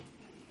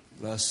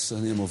Bless the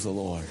name of the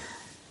Lord.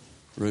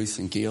 Ruth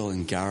and Gail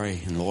and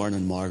Gary and Lauren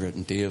and Margaret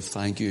and Dave,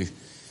 thank you.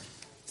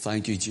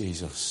 Thank you,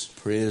 Jesus.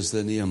 Praise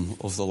the name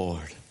of the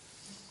Lord.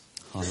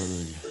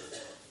 Hallelujah.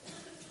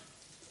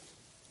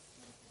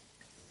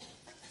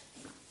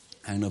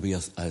 I'm going to be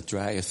a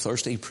dry,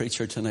 thirsty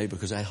preacher tonight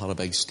because I had a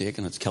big steak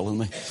and it's killing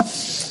me.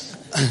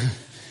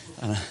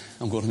 And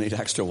I'm going to need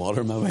extra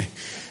water maybe.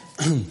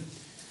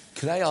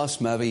 Could I ask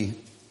maybe,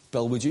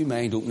 Bill, would you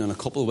mind opening a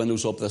couple of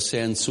windows up this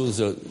end so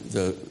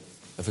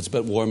if it's a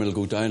bit warm it'll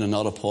go down and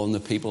not upon the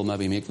people,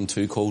 maybe make them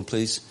too cold,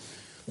 please?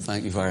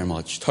 Thank you very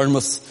much. Turn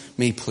with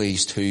me,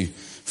 please, to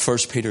 1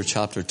 Peter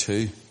chapter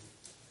 2.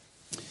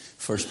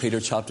 1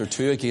 Peter chapter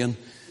 2 again.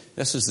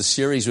 This is the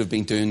series we've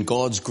been doing,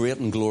 God's great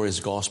and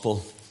glorious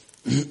gospel.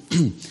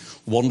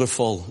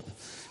 Wonderful,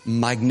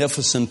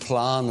 magnificent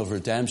plan of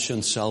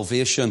redemption,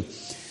 salvation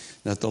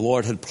that the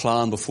Lord had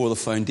planned before the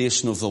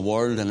foundation of the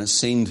world. And it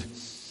seemed,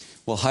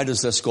 well, how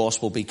does this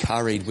gospel be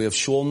carried? We have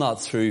shown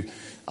that through,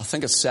 I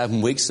think it's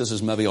 7 weeks. This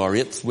is maybe our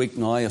 8th week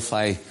now, if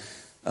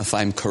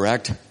I'm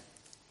correct.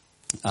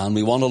 And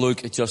we want to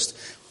look at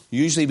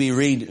usually we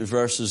read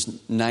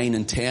verses 9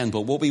 and 10,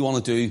 but what we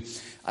want to do,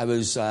 I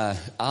was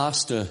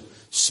asked to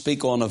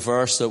speak on a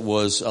verse that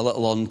was a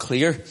little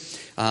unclear,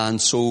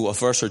 and so a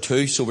verse or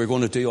two, so we're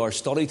going to do our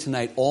study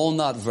tonight on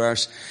that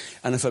verse.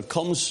 And if it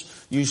comes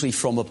usually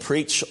from a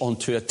preach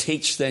onto a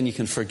teach, then you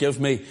can forgive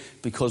me,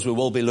 because we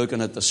will be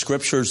looking at the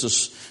scriptures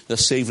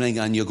this evening,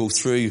 and you'll go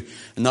through,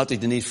 and not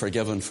that you need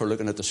forgiven for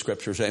looking at the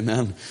scriptures,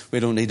 amen. We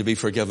don't need to be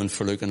forgiven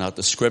for looking at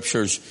the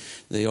scriptures.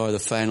 They are the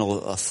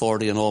final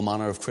authority in all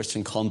manner of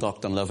Christian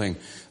conduct and living,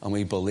 and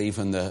we believe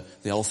in the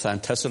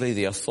authenticity,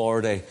 the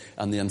authority,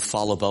 and the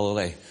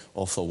infallibility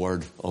of the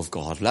Word of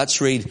God.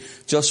 Let's read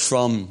just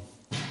from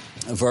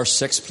verse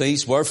 6,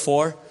 please.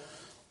 Wherefore,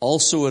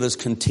 also it is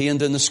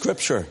contained in the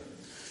scripture,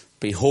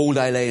 behold,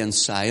 I lay in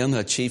Zion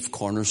a chief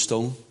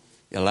cornerstone,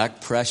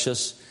 elect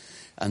precious,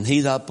 and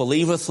he that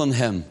believeth on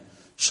him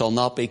shall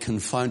not be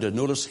confounded.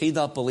 Notice, he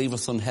that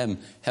believeth on him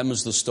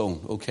is the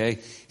stone, okay?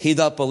 He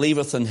that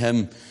believeth on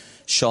him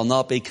shall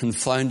not be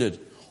confounded.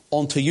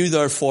 Unto you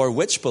therefore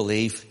which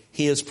believe,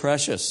 he is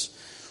precious.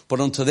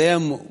 But unto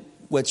them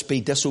which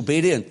be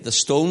disobedient, the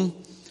stone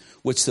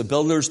which the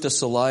builders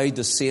disallowed,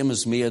 the same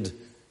is made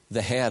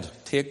the head.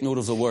 Take note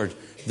of the word,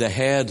 the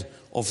head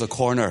of the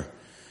corner.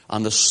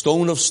 And the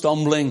stone of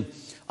stumbling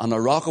and the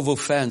rock of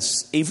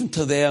offense, even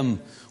to them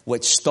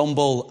which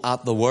stumble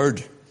at the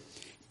word,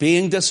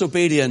 being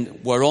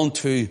disobedient,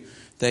 whereunto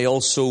they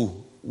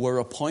also were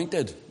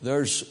appointed.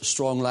 There's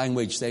strong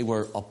language. They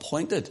were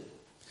appointed.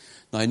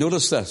 Now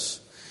notice this.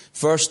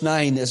 Verse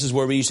 9, this is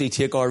where we usually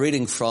take our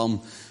reading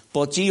from.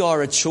 But ye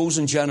are a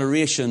chosen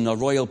generation, a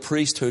royal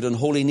priesthood, and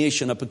holy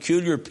nation, a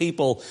peculiar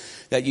people,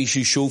 that ye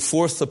should show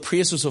forth the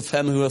praises of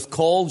him who hath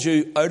called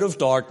you out of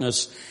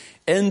darkness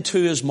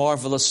into his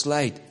marvellous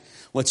light,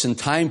 which in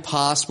time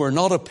past were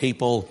not a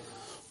people,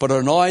 but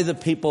are now the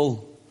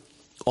people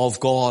of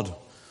God,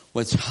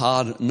 which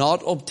had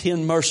not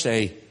obtained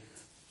mercy,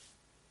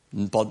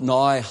 but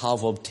now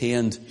have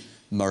obtained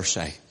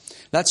mercy.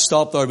 Let's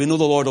stop there. We know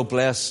the Lord will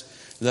bless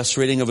this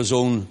reading of his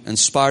own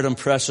inspired and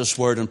precious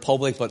word in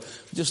public, but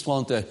I just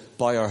want to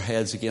bow our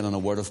heads again in a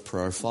word of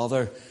prayer.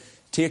 Father,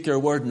 take your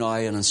word now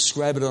and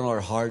inscribe it on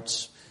our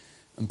hearts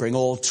and bring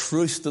all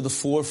truth to the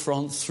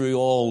forefront through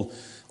all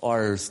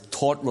our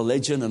taught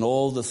religion and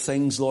all the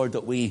things, Lord,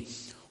 that we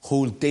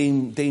hold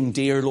deem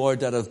dear,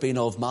 Lord, that have been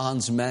of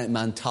man's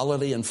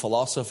mentality and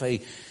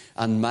philosophy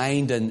and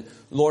mind. And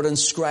Lord,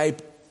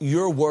 inscribe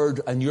your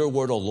word and your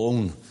word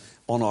alone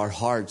on our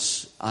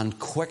hearts and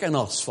quicken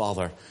us,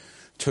 Father,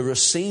 to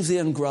receive the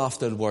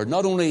engrafted word,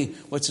 not only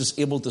which is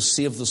able to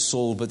save the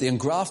soul, but the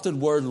engrafted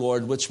word,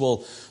 Lord, which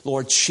will,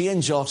 Lord,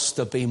 change us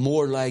to be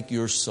more like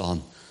your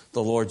Son,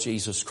 the Lord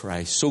Jesus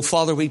Christ. So,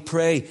 Father, we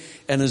pray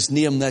in his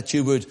name that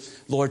you would,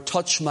 Lord,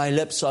 touch my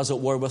lips, as it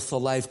were, with the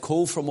live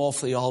coal from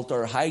off the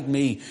altar. Hide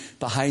me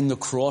behind the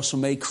cross,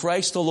 and may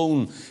Christ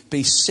alone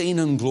be seen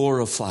and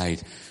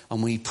glorified.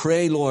 And we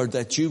pray, Lord,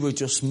 that you would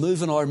just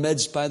move in our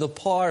midst by the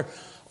power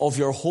of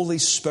your Holy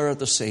Spirit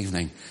this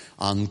evening,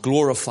 and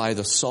glorify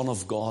the Son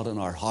of God in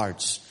our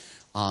hearts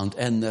and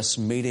in this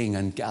meeting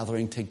and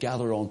gathering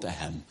together unto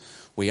him.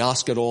 We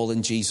ask it all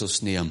in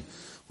Jesus' name.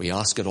 We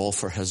ask it all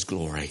for his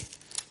glory.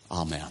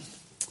 Amen.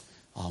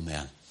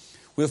 Amen.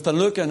 We've been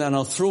looking, and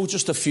I'll throw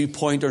just a few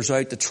pointers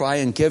out to try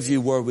and give you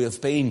where we've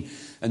been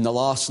in the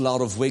last lot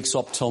of weeks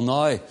up till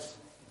now.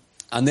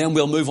 And then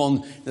we'll move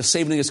on. This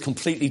evening is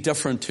completely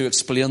different to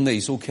explain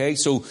these, okay?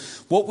 So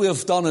what we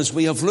have done is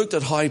we have looked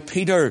at how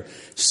Peter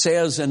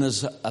says in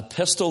his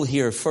epistle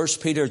here, 1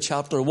 Peter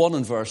chapter 1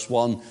 and verse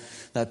 1,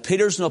 that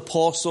Peter's an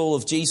apostle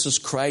of Jesus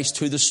Christ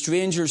to the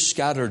strangers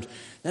scattered.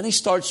 Then he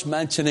starts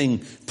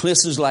mentioning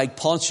places like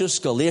Pontus,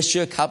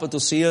 Galatia,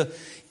 Cappadocia,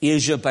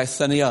 Asia,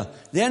 Bithynia.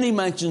 Then he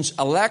mentions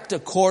elect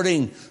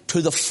according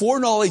to the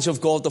foreknowledge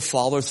of God the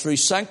Father through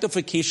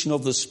sanctification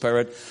of the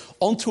Spirit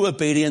unto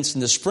obedience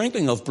and the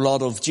sprinkling of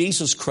blood of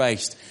Jesus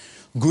Christ.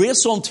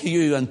 Grace unto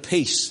you and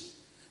peace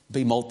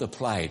be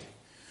multiplied.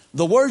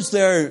 The words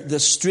there, the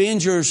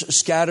strangers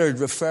scattered,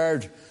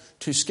 referred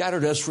to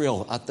scattered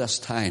Israel at this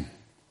time.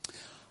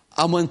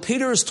 And when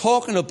Peter is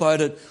talking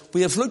about it,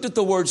 we have looked at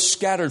the word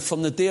scattered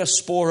from the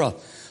diaspora.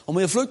 And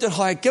we have looked at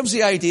how it gives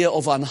the idea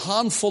of a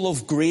handful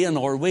of grain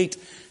or wheat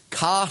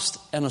cast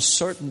in a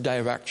certain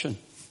direction.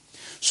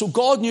 So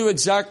God knew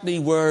exactly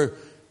where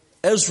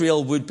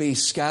Israel would be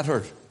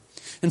scattered.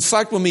 In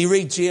fact, when we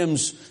read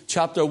James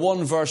chapter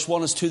 1, verse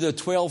 1, it's to the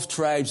 12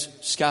 tribes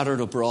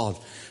scattered abroad.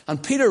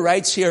 And Peter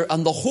writes here,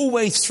 and the whole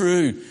way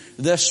through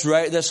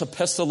this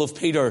epistle of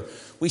Peter,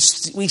 we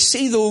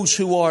see those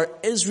who are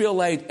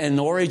Israelite in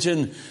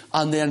origin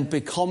and then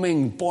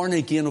becoming born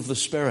again of the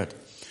Spirit,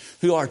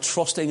 who are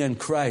trusting in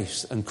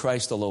Christ and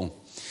Christ alone.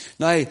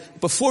 Now,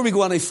 before we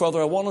go any further,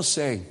 I want to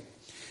say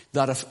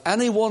that if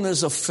anyone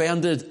is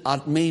offended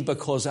at me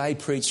because I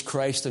preach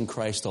Christ and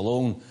Christ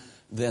alone,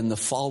 then the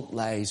fault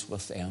lies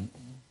with them.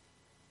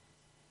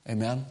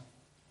 Amen?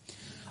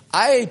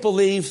 I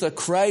believe that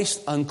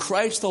Christ and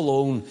Christ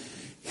alone,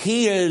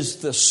 He is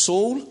the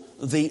sole,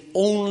 the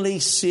only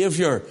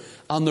Savior.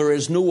 And there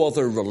is no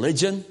other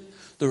religion,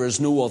 there is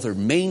no other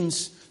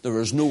means,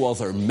 there is no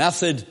other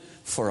method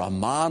for a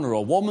man or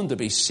a woman to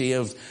be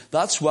saved.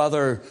 That's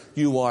whether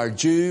you are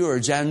Jew or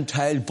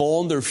Gentile,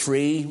 bond or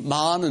free,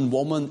 man and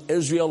woman,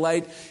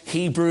 Israelite,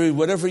 Hebrew,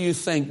 whatever you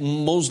think,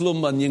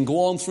 Muslim, and you can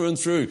go on through and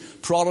through,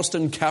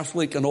 Protestant,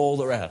 Catholic, and all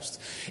the rest.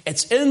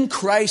 It's in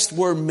Christ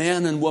where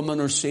men and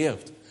women are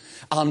saved.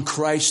 And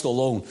Christ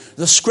alone.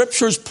 The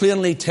scriptures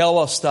plainly tell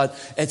us that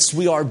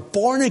we are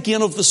born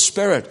again of the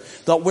Spirit,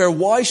 that we're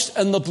washed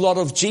in the blood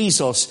of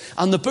Jesus.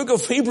 And the book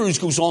of Hebrews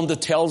goes on to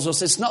tell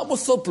us it's not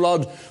with the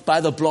blood,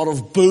 by the blood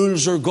of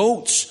bulls or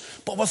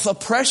goats, but with the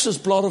precious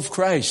blood of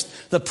Christ,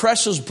 the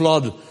precious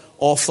blood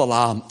of the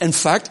Lamb. In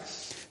fact,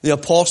 the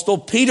Apostle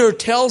Peter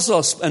tells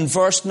us in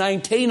verse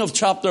 19 of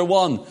chapter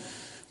 1,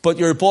 but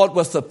you're bought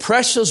with the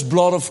precious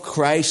blood of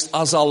Christ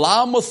as a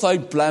lamb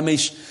without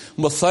blemish,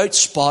 without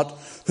spot,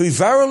 who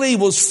verily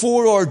was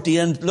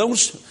foreordained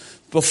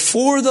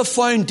before the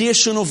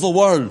foundation of the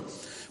world,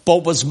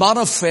 but was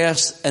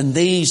manifest in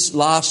these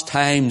last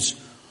times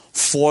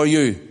for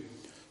you,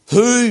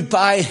 who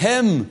by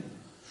Him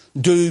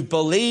do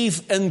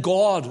believe in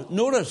God.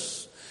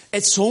 Notice,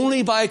 it's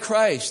only by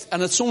Christ,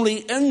 and it's only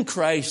in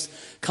Christ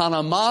can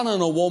a man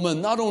and a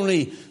woman not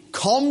only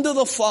come to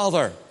the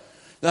Father,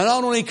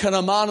 not only can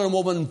a man and a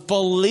woman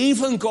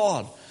believe in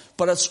God,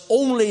 but it's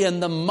only in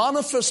the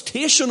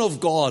manifestation of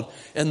God,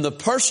 in the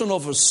person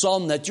of His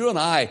Son, that you and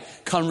I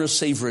can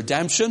receive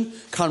redemption,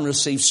 can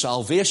receive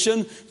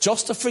salvation,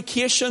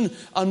 justification,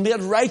 and made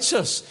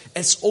righteous.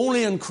 It's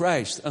only in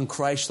Christ and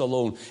Christ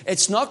alone.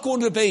 It's not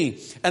going to be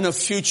in a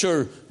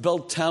future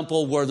built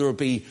temple where there will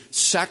be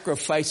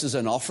sacrifices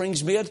and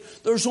offerings made.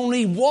 There's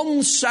only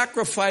one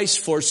sacrifice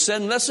for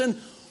sin. Listen,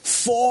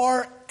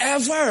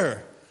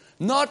 forever.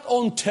 Not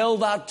until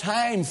that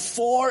time,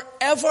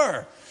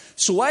 forever.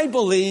 So I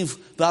believe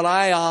that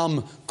I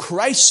am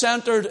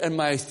Christ-centered in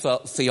my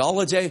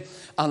theology,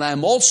 and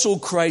I'm also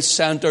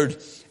Christ-centered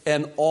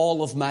in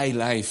all of my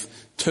life.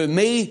 To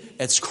me,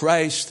 it's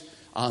Christ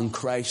and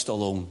Christ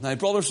alone. Now,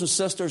 brothers and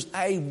sisters,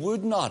 I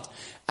would not,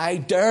 I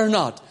dare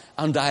not,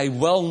 and I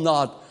will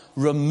not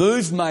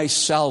remove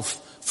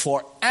myself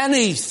for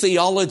any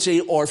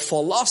theology or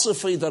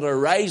philosophy that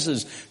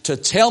arises to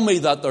tell me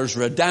that there's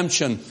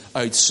redemption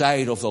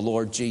outside of the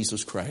Lord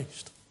Jesus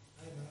Christ.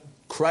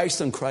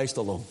 Christ and Christ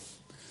alone.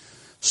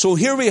 So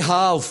here we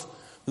have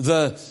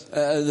the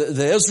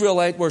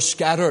Israelite were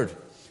scattered.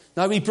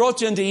 Now we brought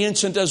you into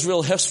ancient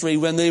Israel history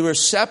when they were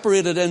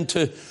separated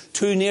into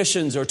two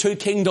nations or two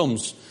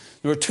kingdoms.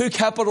 There were two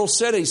capital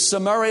cities,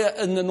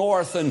 Samaria in the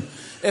north, and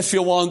if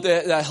you want,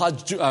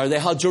 they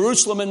had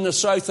Jerusalem in the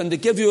south. And to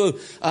give you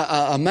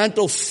a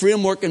mental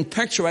framework and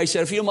picture, I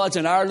said, if you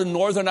imagine Ireland,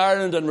 Northern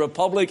Ireland and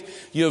Republic,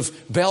 you have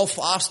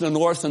Belfast in the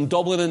north and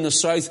Dublin in the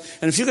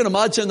south. And if you can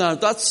imagine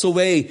that, that's the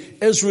way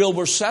Israel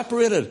were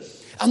separated.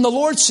 And the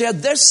Lord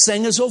said, this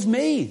thing is of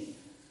me.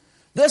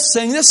 This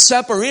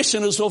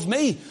separation is of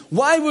me.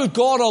 Why would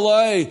God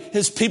allow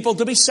His people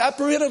to be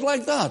separated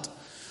like that?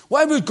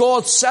 Why would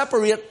God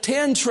separate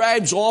 10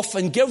 tribes off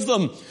and give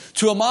them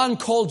to a man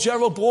called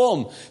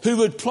Jeroboam, who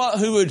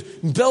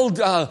would build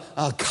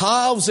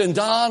calves in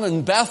Dan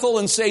and Bethel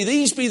and say,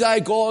 these be thy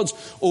gods,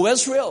 O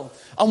Israel?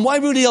 And why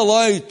would He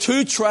allow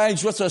 2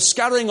 tribes with a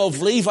scattering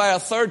of Levi, a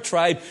 3rd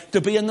tribe,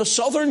 to be in the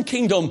southern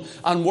kingdom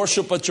and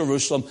worship at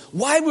Jerusalem?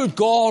 Why would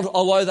God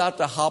allow that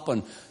to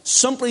happen?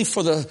 Simply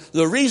for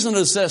the reason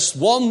is this: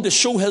 one, to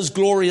show His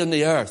glory in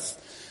the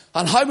earth.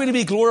 And how would He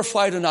be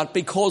glorified in that?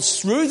 Because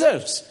through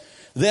this,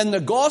 then the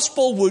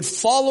gospel would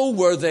follow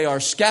where they are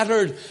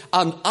scattered.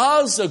 And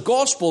as the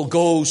gospel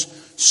goes,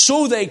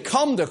 so they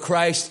come to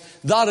Christ.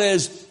 That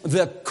is,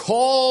 the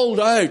called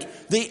out,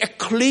 the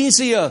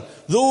ecclesia,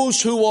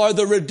 those who are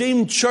the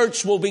redeemed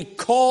church will be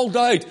called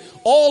out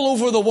all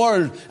over the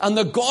world. And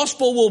the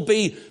gospel will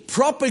be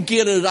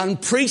propagated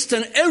and preached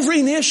in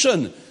every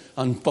nation.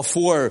 And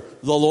before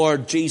the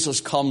Lord Jesus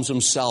comes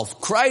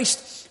Himself,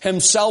 Christ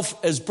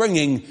Himself is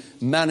bringing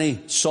many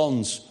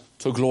sons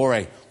to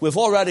glory. We've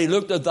already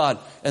looked at that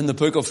in the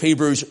book of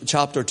Hebrews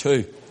chapter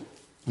 2.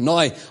 Now,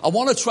 I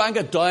want to try and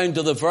get down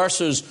to the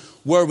verses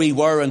where we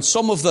were and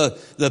some of the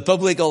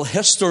biblical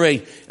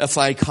history, if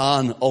I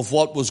can, of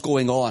what was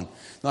going on.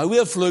 Now, we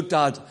have looked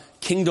at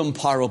kingdom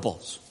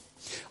parables.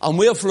 And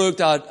we have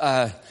looked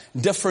at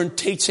different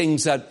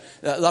teachings that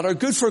are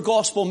good for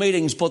gospel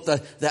meetings, but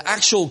the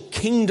actual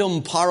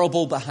kingdom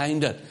parable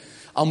behind it.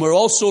 And we're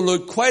also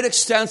looked quite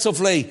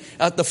extensively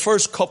at the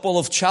first couple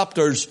of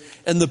chapters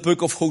in the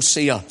book of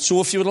Hosea.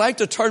 So if you would like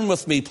to turn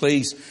with me,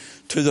 please,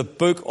 to the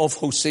book of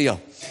Hosea.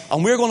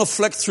 And we're going to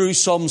flick through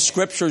some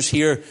scriptures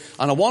here,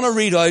 and I want to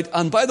read out.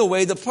 And by the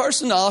way, the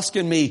person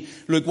asking me,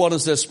 look, what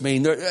does this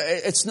mean?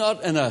 It's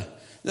not in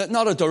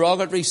not a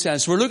derogatory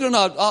sense. We're looking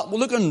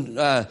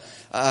at,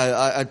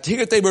 I take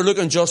it they were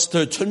looking just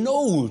to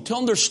know, to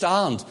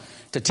understand,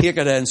 to take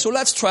it in. So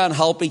let's try and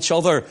help each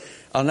other,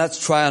 and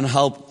let's try and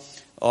help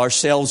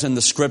ourselves in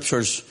the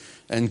scriptures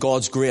and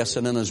God's grace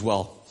and in as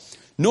well.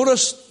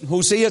 Notice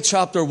Hosea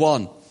chapter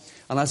 1.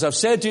 And as I've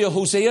said to you,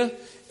 Hosea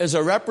is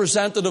a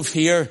representative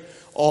here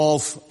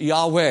of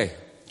Yahweh,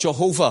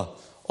 Jehovah,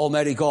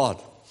 Almighty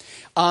God.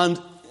 And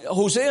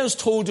Hosea is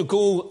told to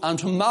go and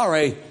to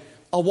marry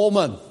a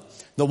woman.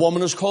 The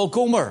woman is called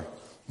Gomer.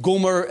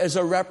 Gomer is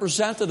a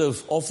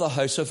representative of the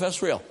house of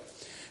Israel.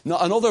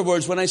 Now, in other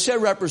words, when I say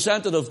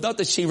representative, not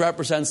that she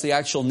represents the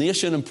actual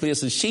nation and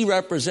places, she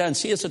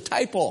is a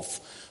type of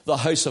the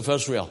house of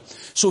Israel.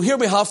 So here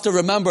we have to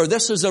remember,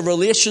 this is a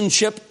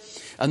relationship,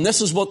 and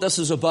this is what this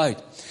is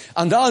about.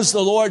 And as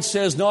the Lord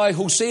says now,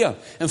 Hosea,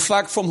 in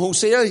fact, from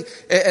Hosea,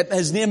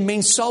 his name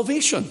means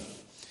salvation.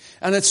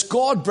 And it's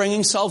God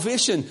bringing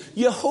salvation.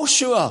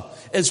 Yehoshua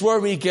is where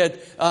we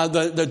get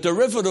the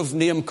derivative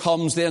name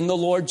comes then, the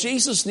Lord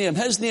Jesus' name.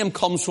 His name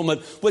comes from it,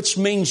 which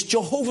means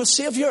Jehovah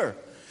Savior.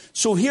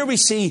 So here we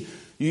see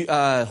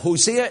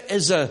Hosea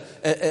is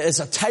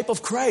a type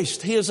of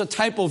Christ. He is a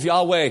type of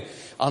Yahweh.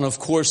 And of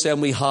course then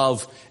we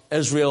have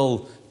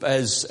Israel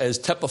as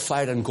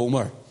typified in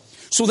Gomer.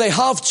 So they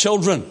have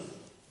children.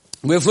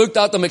 We've looked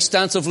at them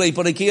extensively,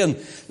 but again,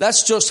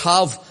 let's just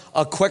have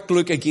a quick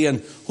look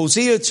again.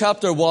 Hosea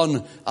chapter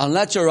 1, and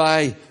let your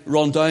eye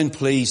run down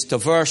please to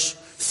verse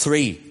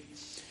 3.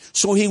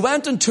 So he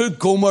went and took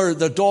Gomer,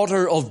 the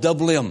daughter of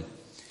Diblaim,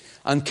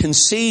 and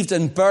conceived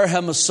and bare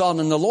him a son.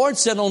 And the Lord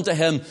said unto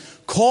him,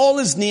 call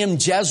his name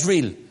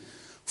Jezreel,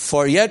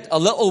 for yet a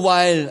little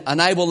while,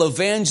 and I will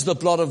avenge the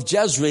blood of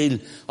Jezreel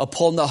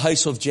upon the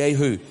house of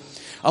Jehu,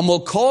 and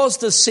will cause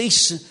to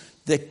cease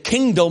the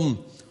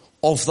kingdom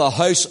of the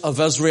house of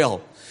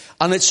Israel.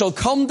 And it shall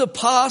come to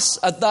pass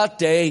at that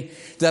day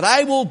that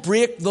I will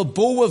break the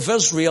bow of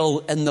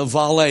Israel in the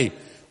valley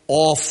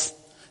of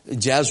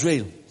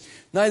Jezreel.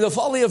 Now the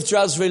valley of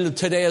Jezreel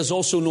today is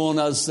also known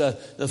as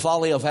the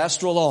valley of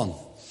Esdraelon.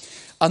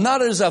 And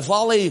that is a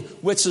valley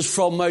which is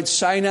from Mount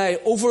Sinai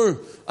over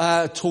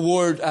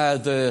toward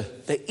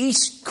the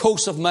east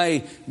coast of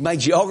my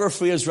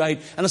geography is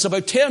right. And it's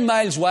about 10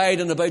 miles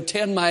wide and about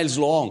 10 miles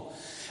long.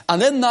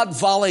 And in that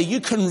valley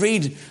you can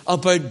read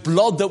about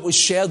blood that was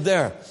shed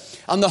there.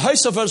 And the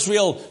house of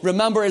Israel,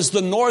 remember, is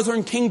the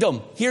northern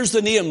kingdom. Here's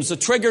the names, the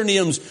trigger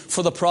names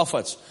for the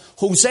prophets.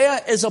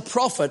 Hosea is a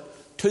prophet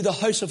to the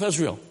house of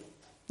Israel.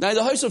 Now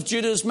the house of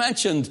Judah is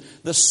mentioned,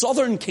 the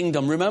southern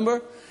kingdom,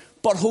 remember?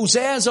 But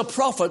Hosea is a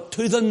prophet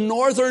to the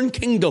northern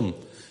kingdom,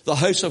 the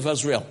house of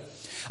Israel.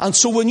 And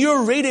so when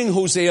you're reading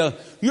Hosea,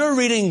 you're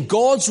reading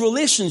God's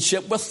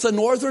relationship with the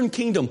northern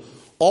kingdom.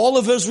 All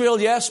of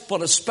Israel, yes,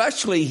 but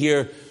especially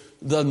here,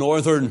 the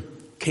northern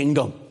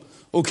kingdom.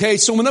 Okay,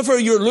 so whenever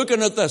you're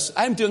looking at this,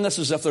 I'm doing this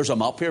as if there's a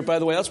map here, by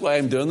the way. That's why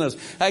I'm doing this.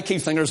 I keep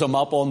thinking there's a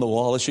map on the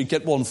wall. I should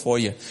get one for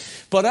you.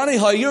 But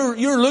anyhow,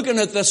 you're looking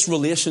at this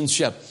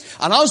relationship.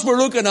 And as we're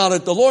looking at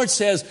it, the Lord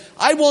says,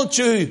 I want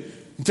you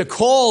to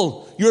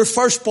call your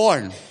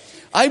firstborn.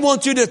 I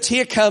want you to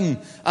take him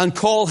and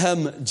call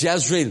him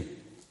Jezreel.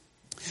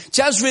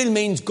 Jezreel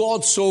means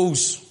God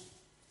sows,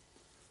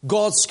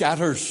 God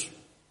scatters.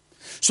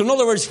 So in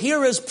other words,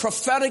 here is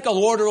prophetical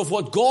order of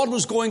what God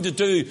was going to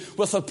do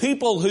with a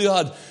people who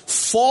had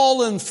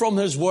fallen from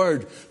his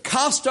word,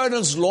 cast out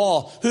his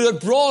law, who had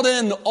brought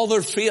in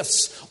other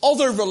faiths,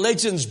 other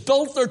religions,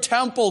 built their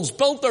temples,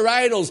 built their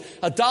idols.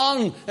 At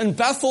Dan and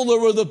Bethel there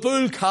were the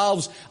bull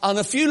calves. And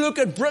if you look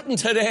at Britain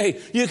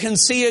today, you can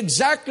see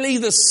exactly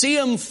the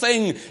same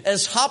thing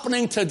is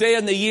happening today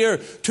in the year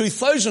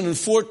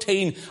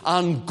 2014.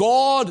 And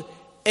God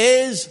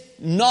is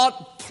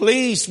not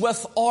pleased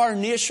with our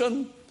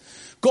nation.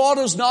 God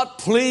is not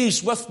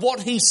pleased with what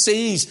he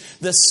sees,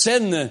 the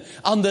sin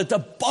and the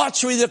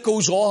debauchery that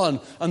goes on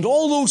and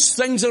all those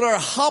things that are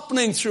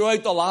happening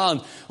throughout the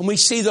land. And we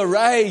see the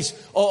rise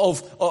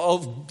of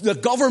the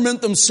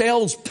government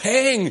themselves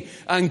paying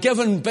and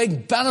giving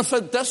big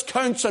benefit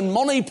discounts and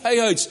money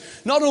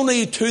payouts, not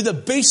only to the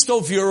beast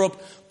of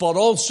Europe, but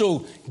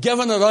also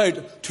giving it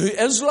out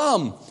to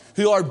Islam,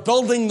 who are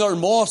building their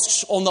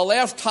mosques on the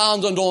left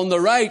hand and on the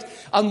right,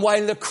 and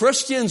while the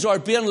Christians are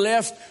being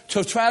left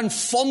to try and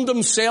fund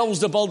themselves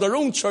to build their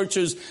own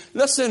churches.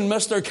 Listen,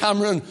 Mr.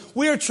 Cameron,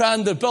 we're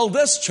trying to build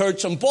this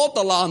church and bought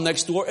the land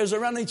next door. Is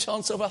there any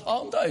chance of a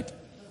handout?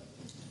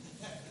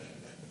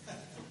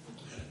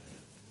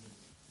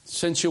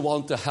 Since you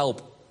want to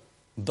help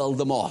build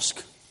the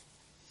mosque.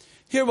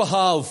 Here we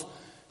have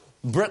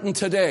Britain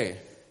today.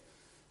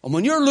 And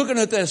when you're looking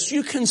at this,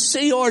 you can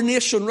see our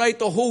nation right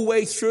the whole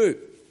way through.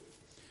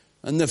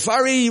 And the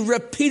very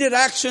repeated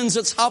actions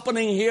that's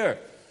happening here,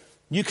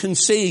 you can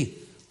see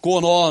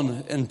going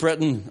on in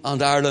Britain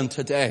and Ireland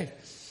today.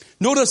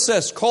 Notice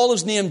this, call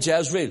his name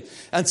Jezreel,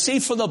 and see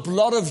for the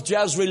blood of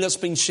Jezreel that's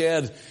been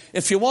shed.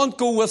 If you want,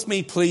 go with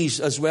me please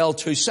as well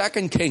to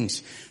 2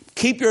 Kings.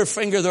 Keep your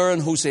finger there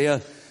in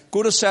Hosea.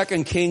 Go to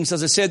 2 Kings.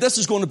 As I said, this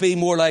is going to be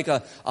more like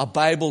a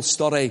Bible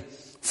study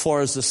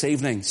for us this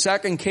evening.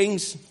 2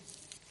 Kings.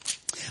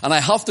 And I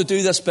have to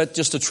do this bit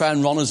just to try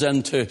and run us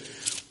into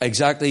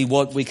exactly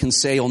what we can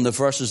say on the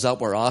verses that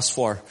were asked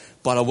for,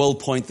 but I will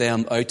point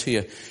them out to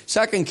you.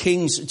 2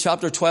 Kings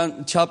chapter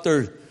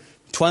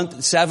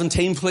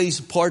 17,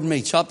 please. Pardon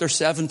me, chapter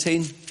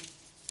 17.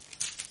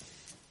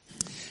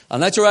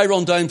 And let your eye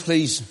run down,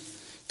 please,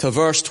 to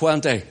verse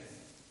 20.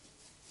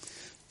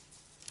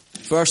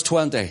 Verse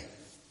 20.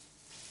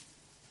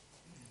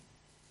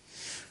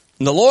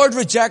 And the Lord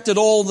rejected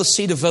all the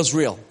seed of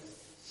Israel,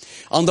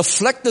 and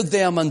afflicted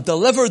them and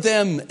delivered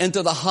them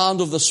into the hand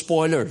of the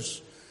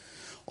spoilers,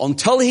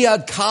 until he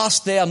had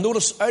cast them,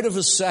 notice, out of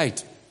his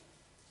sight.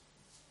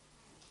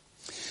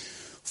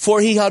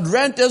 For he had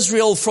rent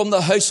Israel from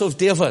the house of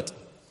David.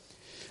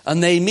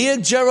 And they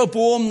made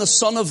Jeroboam the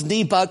son of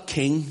Nebat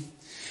king.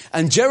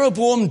 And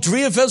Jeroboam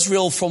drave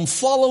Israel from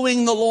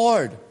following the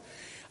Lord,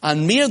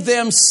 and made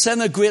them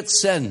sin a great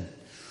sin.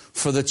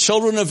 For the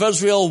children of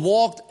Israel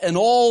walked in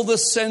all the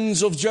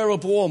sins of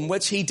Jeroboam,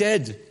 which he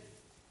did.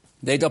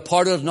 They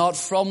departed not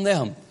from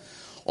them,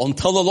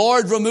 until the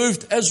Lord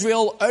removed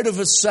Israel out of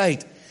his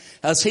sight,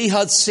 as he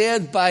had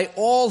said by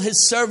all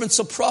his servants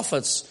the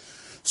prophets.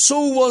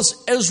 So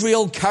was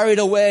Israel carried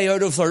away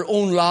out of their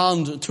own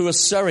land to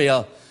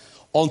Assyria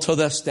unto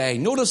this day.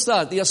 Notice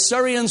that. The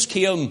Assyrians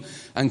came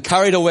and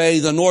carried away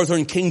the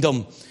northern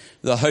kingdom,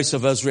 the house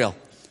of Israel.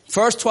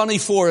 Verse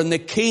 24, and the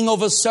king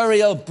of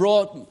Assyria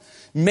brought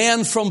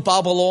men from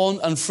Babylon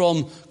and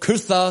from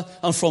Cutha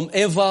and from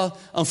Eva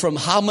and from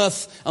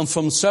Hamath and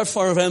from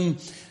Sepharvaim,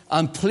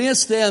 and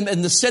placed them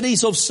in the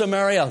cities of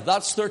Samaria.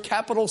 That's their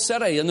capital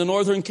city in the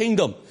northern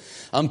kingdom.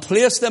 And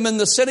placed them in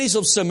the cities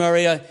of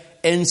Samaria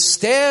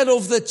instead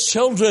of the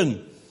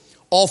children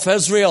of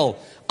Israel.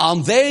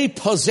 And they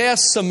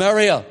possessed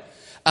Samaria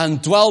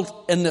and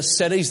dwelt in the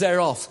cities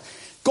thereof.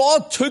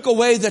 God took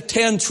away the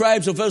 10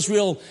 tribes of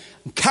Israel,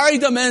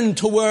 carried them in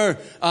to where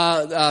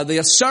the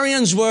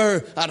Assyrians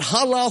were at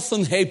Halath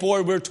and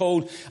Habor, we're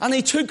told. And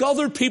he took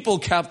other people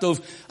captive,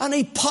 and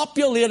he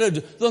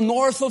populated the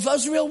north of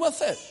Israel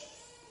with it.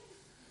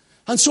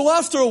 And so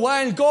after a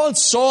while, God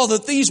saw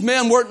that these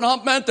men were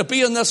not meant to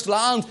be in this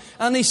land,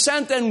 and he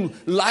sent in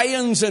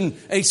lions, and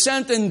he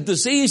sent in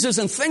diseases,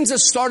 and things that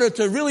started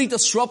to really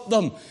disrupt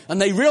them.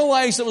 And they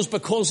realized it was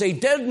because they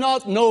did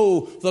not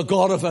know the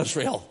God of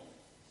Israel.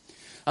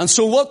 And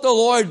so what the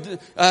Lord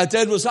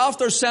did was,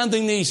 after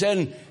sending these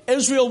in,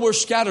 Israel were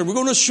scattered. We're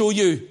going to show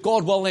you,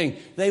 God willing,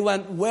 they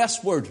went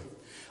westward.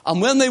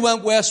 And when they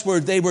went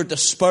westward, they were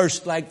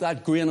dispersed like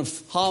that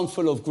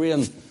handful of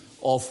grain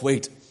of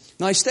wheat.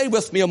 Now stay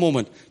with me a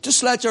moment.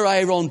 Just let your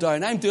eye run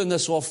down. I'm doing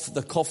this off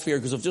the cuff here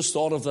because I've just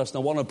thought of this and I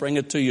want to bring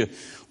it to you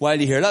while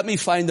you're here. Let me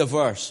find the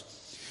verse.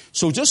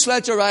 So just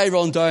let your eye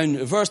run down.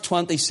 Verse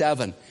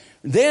 27.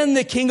 Then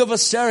the king of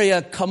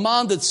Assyria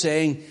commanded,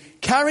 saying,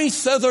 carry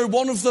thither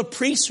one of the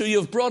priests who you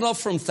have brought up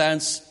from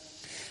thence,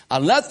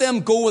 and let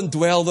them go and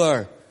dwell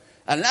there,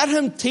 and let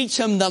him teach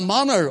him the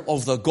manner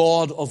of the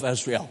God of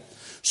Israel.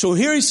 So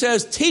here he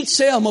says, teach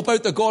them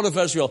about the God of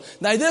Israel.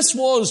 Now this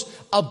was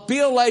a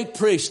Baalite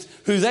priest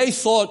who they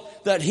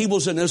thought that he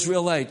was an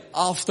Israelite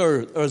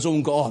after his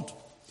own God.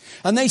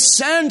 And they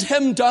send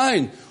him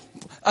down.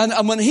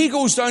 And when he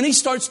goes down, he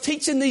starts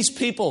teaching these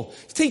people,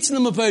 teaching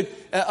them about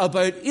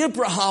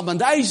Abraham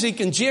and Isaac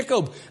and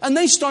Jacob. And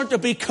they start to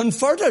be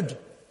converted.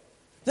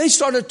 They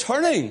started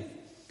turning.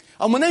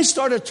 And when they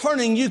started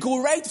turning, you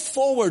go right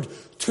forward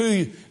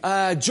to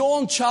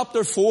John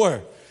chapter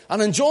 4.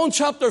 And in John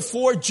chapter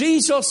 4,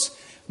 Jesus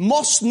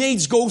must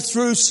needs go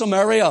through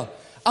Samaria.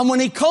 And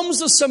when he comes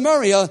to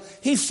Samaria,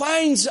 he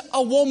finds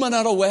a woman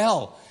at a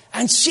well.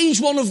 And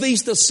she's one of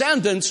these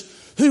descendants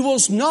who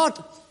was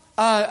not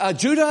a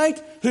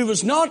Judahite, who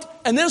was not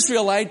an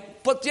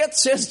Israelite, but yet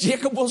says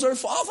Jacob was her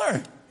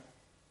father.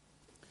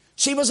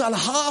 She was a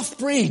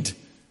half-breed.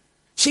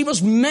 She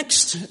was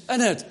mixed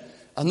in it.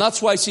 And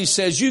that's why she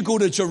says, you go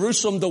to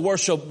Jerusalem to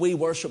worship, we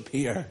worship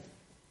here.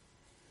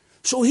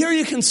 So here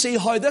you can see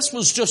how this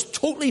was just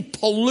totally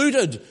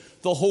polluted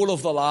the whole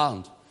of the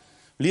land.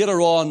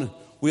 Later on,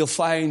 we'll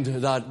find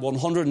that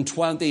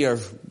 120 or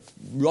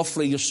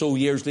roughly or so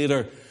years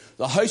later,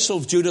 the house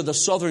of Judah, the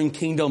southern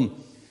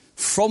kingdom,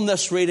 from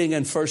this reading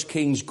in 1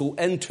 Kings, go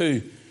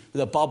into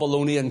the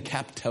Babylonian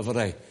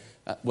captivity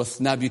with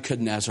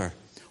Nebuchadnezzar.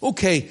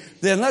 Okay,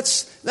 then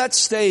let's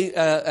stay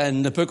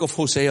in the book of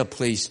Hosea,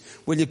 please.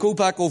 Will you go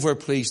back over,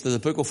 please, to the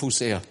book of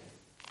Hosea?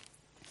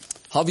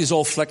 Have you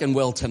all flicking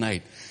well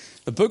tonight?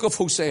 The book of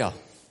Hosea.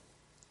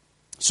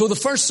 So the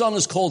first son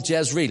is called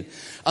Jezreel,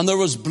 and there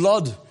was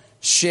blood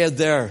shed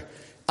there.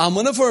 And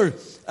whenever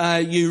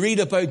you read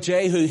about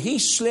Jehu, he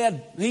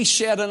shed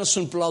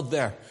innocent blood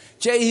there.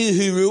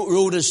 Jehu, who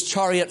rode his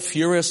chariot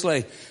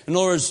furiously. In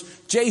other words,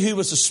 Jehu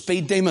was a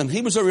speed demon.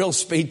 He was a real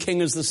speed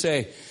king, as they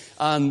say.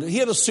 And he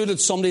had suited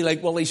somebody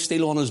like Willie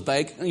Steele on his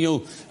bike,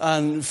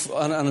 and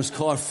his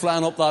car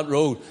flying up that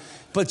road.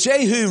 But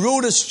Jehu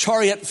rode his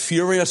chariot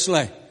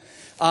furiously.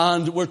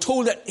 And we're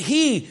told that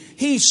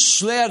he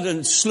sled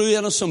and slew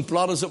innocent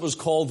blood, as it was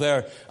called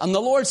there. And the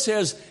Lord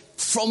says,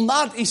 from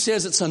that, he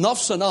says, it's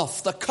enough's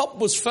enough. The cup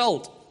was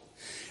filled.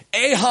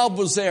 Ahab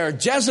was there.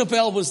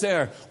 Jezebel was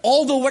there.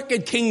 All the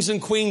wicked kings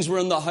and queens were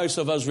in the house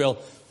of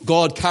Israel.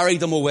 God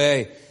carried them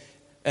away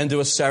into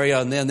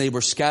Assyria, and then they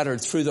were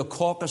scattered through the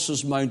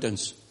Caucasus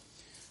Mountains.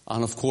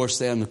 And of course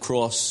then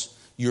across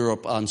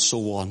Europe and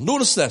so on.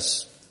 Notice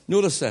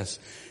this.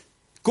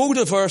 Go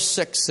to verse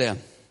 6 then.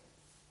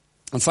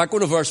 In fact, go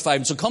to verse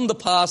 5. It shall come to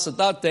pass at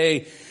that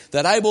day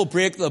that I will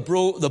break the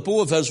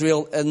bow of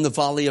Israel in the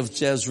valley of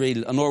Jezreel.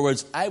 In other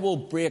words, I will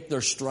break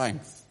their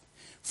strength.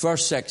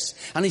 Verse 6.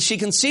 And she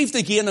conceived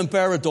again and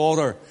bare a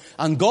daughter.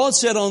 And God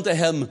said unto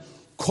him,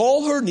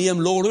 call her name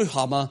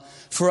Lo-ruhamah,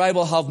 for I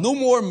will have no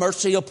more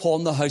mercy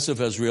upon the house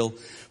of Israel,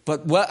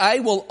 but I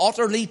will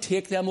utterly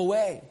take them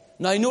away.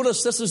 Now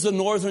notice this is the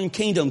northern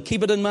kingdom.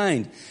 Keep it in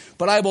mind.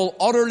 But I will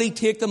utterly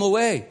take them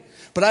away.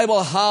 But I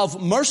will have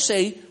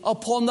mercy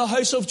upon the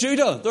house of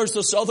Judah. There's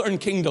the southern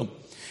kingdom.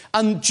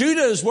 And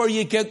Judah is where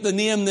you get the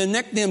name, the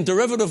nickname,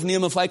 derivative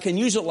name, if I can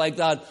use it like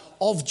that,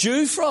 of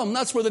Jew from.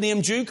 That's where the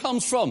name Jew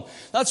comes from.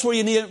 That's where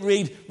you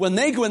read, when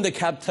they go into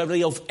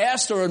captivity, of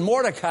Esther and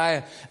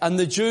Mordecai and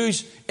the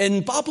Jews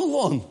in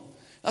Babylon.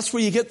 That's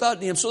where you get that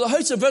name. So the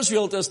house of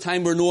Israel at this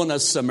time were known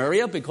as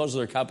Samaria because of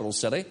their capital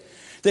city.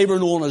 They were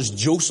known as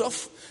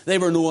Joseph. They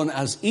were known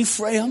as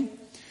Ephraim.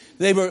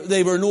 They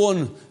were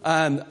known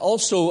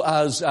also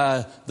as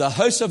the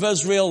house of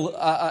Israel.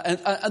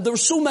 And there were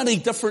so many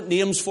different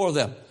names for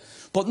them.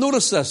 But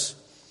notice this.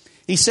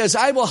 He says,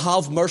 I will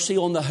have mercy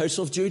on the house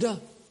of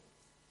Judah.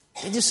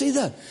 Did you see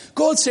that?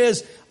 God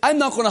says, I'm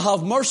not going to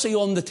have mercy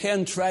on the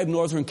 10-tribe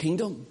northern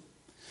kingdom.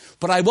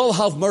 But I will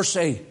have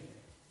mercy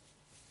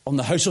on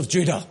the house of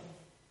Judah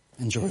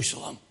in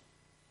Jerusalem.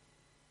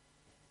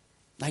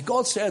 Now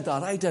God said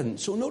that, I didn't.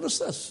 So notice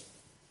this.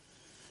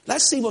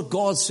 Let's see what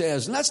God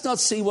says. Let's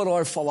not see what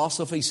our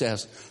philosophy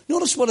says.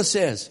 Notice what it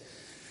says.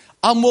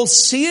 And will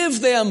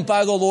save them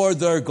by the Lord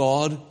their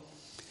God,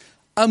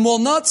 and will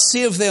not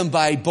save them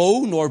by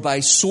bow, nor by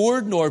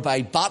sword, nor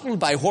by battle,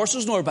 by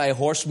horses, nor by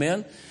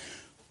horsemen.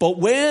 But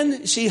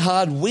when she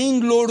had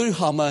weaned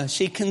Lo-ruhamah,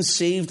 she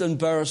conceived and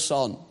bare a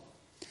son.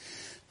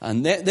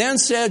 And then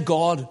said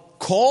God,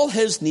 call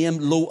his name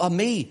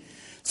Lo-ammi,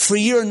 for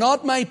ye are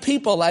not my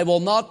people, I will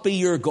not be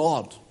your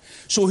God.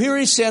 So here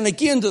he's saying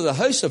again to the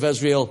house of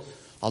Israel,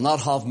 I'll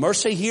not have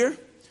mercy here.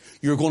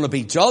 You're going to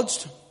be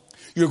judged.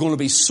 You're going to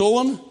be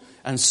sown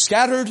and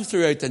scattered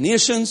throughout the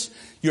nations.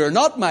 You're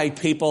not my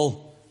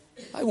people.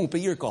 I won't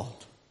be your God.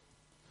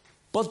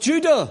 But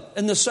Judah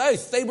in the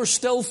south, they were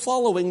still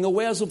following the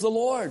ways of the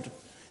Lord.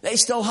 They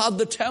still had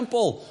the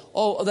temple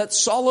that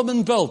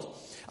Solomon built.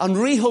 And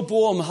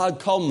Rehoboam had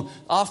come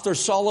after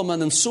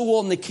Solomon, and so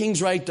on, the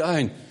kings right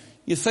down.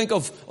 You think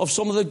of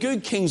some of the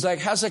good kings like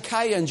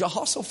Hezekiah and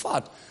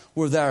Jehoshaphat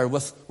were there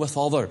with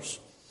others.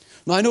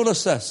 Now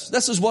notice this.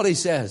 This is what he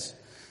says.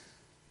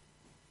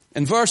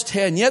 In verse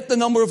 10, yet the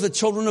number of the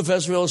children of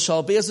Israel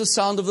shall be as the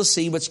sand of the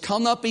sea, which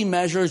cannot be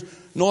measured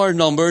nor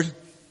numbered.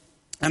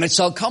 And it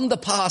shall come to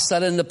pass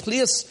that in the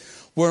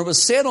place where it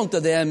was said unto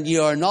them, ye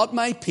are not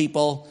my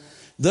people,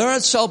 there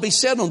it shall be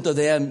said unto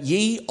them,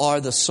 ye are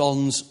the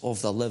sons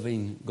of the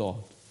living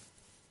God.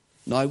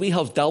 Now we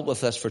have dealt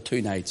with this for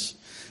 2 nights.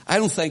 I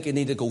don't think you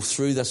need to go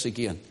through this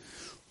again.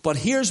 But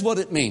here's what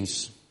it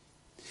means.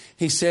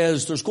 He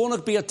says, there's going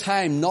to be a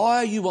time,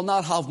 now you will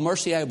not have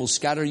mercy, I will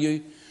scatter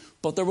you.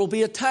 But there will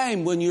be a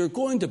time when you're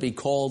going to be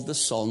called the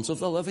sons of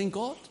the living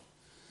God.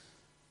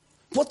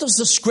 What does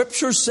the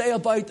scripture say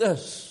about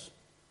this?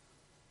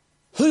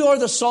 Who are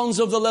the sons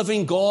of the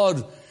living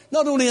God?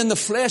 Not only in the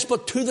flesh,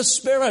 but to the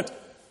spirit.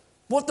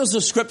 What does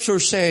the scripture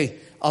say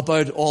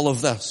about all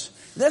of this?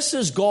 This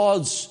is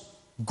God's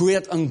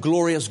great and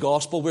glorious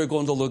gospel we're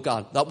going to look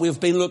at, that we've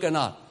been looking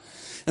at.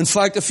 In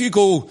fact, if you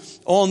go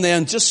on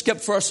then, just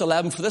skip verse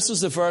 11, for this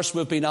is the verse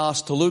we've been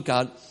asked to look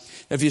at.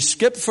 If you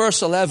skip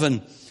verse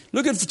 11,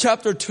 look at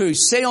chapter 2.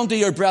 Say unto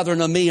your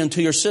brethren and me and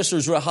to your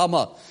sisters,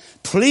 Ruhamah,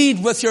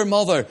 plead with your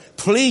mother.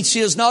 Plead, she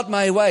is not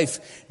my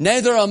wife,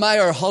 neither am I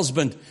her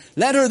husband.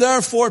 Let her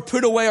therefore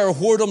put away her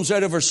whoredoms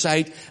out of her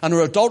sight and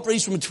her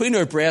adulteries from between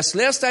her breasts,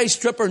 lest I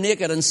strip her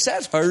naked and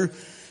set her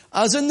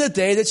as in the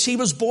day that she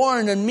was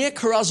born, and make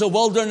her as a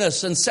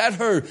wilderness, and set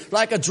her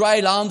like a dry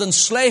land, and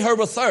slay her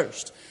with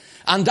thirst.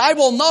 And I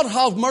will not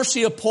have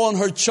mercy upon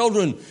her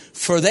children,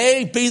 for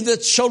they be the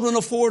children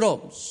of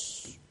whoredoms.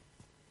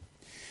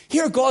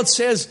 Here God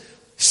says,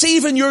 see,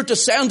 even your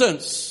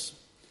descendants,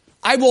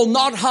 I will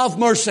not have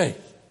mercy.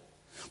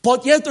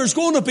 But yet there's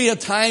going to be a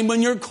time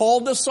when you're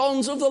called the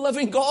sons of the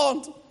living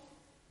God.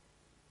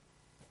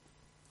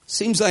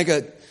 Seems like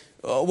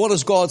what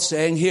is God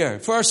saying here?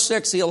 Verse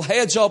 6, he'll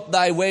hedge up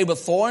thy way with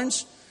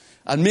thorns,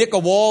 and make a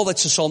wall that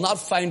she shall not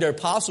find her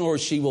path, nor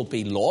she will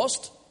be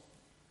lost.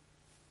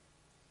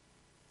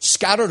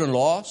 Scattered and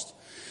lost.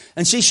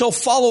 And she shall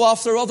follow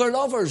after other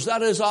lovers,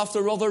 that is,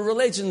 after other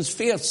religions,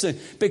 faiths,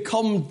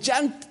 become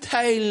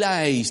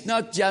Gentilized,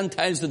 not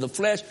Gentiles to the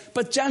flesh,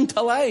 but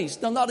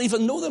Gentilized. They'll not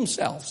even know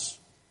themselves.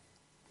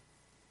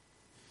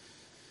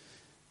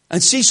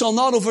 And she shall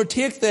not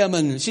overtake them,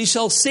 and she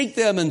shall seek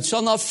them, and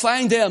shall not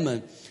find them.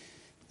 And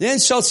then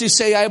shall she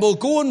say, I will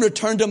go and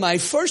return to my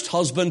first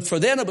husband, for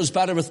then it was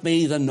better with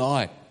me than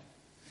now.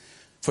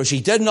 For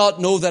she did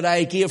not know that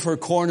I gave her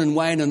corn and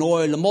wine and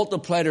oil, and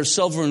multiplied her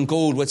silver and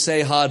gold, which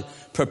they had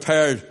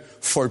prepared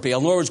for Baal.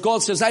 In other words,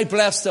 God says, I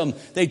blessed them.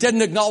 They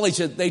didn't acknowledge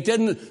it. They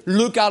didn't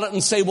look at it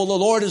and say, well, the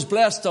Lord has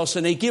blessed us.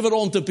 And he gave it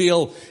on to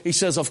Baal. He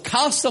says, I've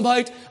cast them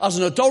out as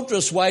an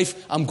adulterous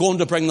wife. I'm going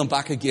to bring them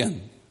back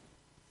again.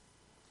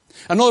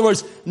 In other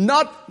words,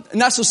 not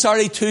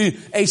necessarily to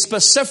a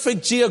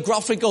specific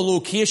geographical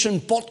location,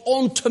 but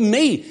unto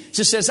me.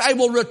 She says, I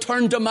will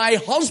return to my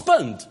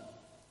husband,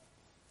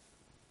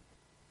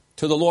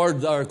 to the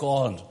Lord our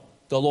God,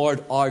 the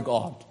Lord our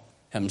God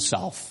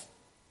himself.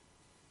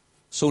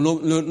 So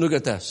look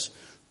at this.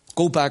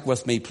 Go back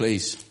with me,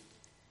 please.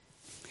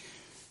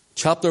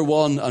 Chapter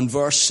 1 and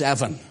verse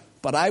 7.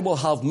 But I will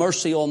have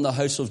mercy on the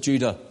house of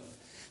Judah.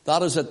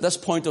 That is at this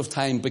point of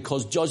time,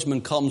 because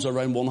judgment comes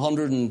around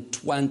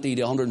 120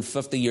 to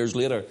 150 years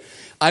later.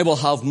 I will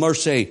have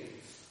mercy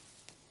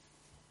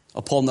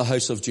upon the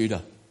house of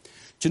Judah.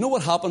 Do you know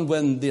what happened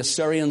when the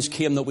Assyrians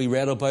came that we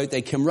read about?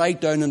 They came right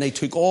down and they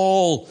took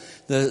all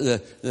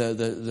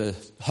the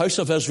house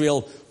of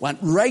Israel, went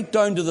right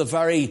down to the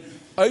very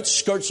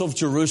outskirts of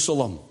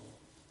Jerusalem.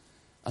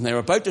 And they were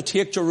about to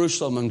take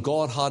Jerusalem, and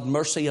God had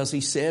mercy, as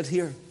he said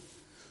here.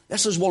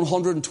 This is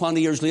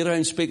 120 years later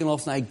I'm speaking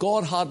of now.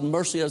 God had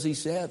mercy, as he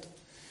said.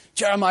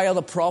 Jeremiah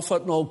the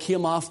prophet and all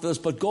came after this,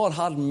 but God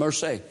had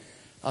mercy,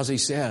 as he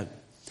said.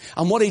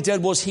 And what he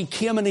did was he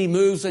came and he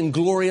moved in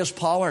glorious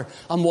power,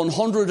 and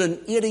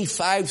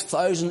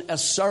 185,000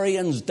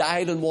 Assyrians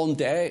died in one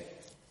day.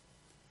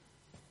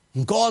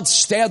 And God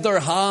stayed their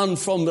hand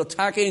from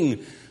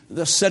attacking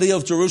the city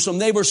of Jerusalem.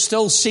 They were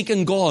still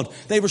seeking God.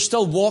 They were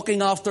still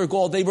walking after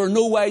God. They were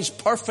no ways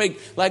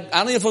perfect, like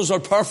any of us are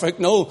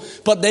perfect, no.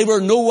 But they were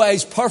no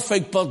ways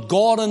perfect, but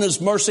God in his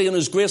mercy and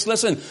his grace.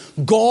 Listen,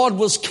 God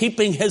was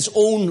keeping his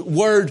own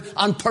word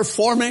and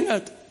performing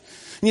it.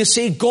 And you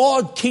see,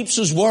 God keeps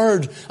his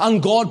word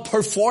and God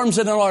performs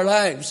it in our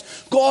lives.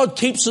 God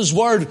keeps his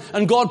word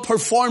and God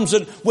performs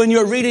it when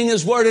you're reading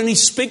his word and he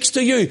speaks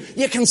to you.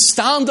 You can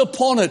stand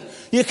upon it.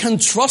 You can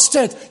trust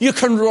it. You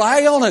can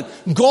rely on it.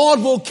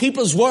 God will keep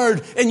his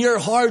word in your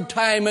hard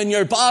time, in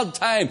your bad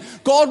time.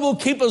 God will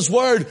keep his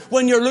word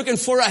when you're looking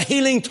for a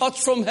healing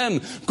touch from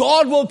him.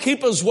 God will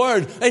keep his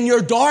word in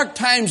your dark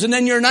times and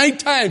in your night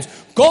times.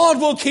 God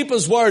will keep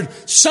his word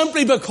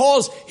simply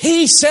because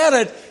he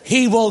said it,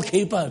 he will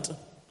keep it.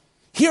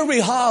 Here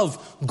we have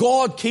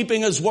God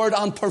keeping his word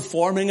and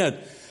performing it.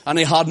 And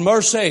he had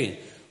mercy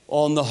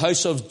on the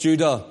house of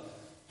Judah.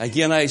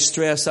 Again, I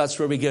stress that's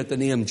where we get the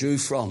name Jew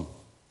from.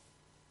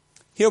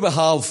 Here we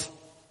have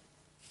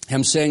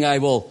him saying, I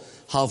will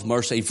have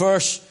mercy.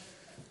 Verse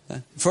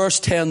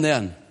 10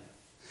 then.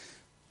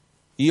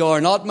 Ye are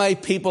not my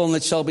people, and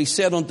it shall be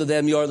said unto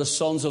them, ye are the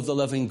sons of the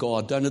living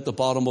God. Down at the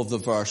bottom of the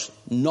verse.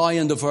 Now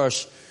into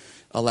verse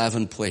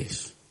 11,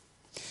 please.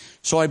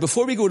 Sorry,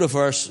 before we go to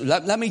verse,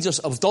 let me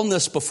just, I've done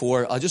this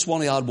before. I just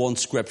want to add one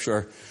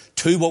scripture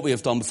to what we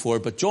have done before.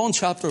 But John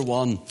chapter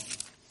 1,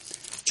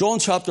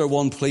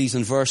 please,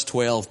 in verse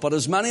 12. But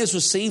as many as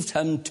received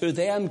him, to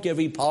them give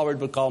he power to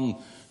become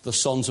the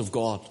sons of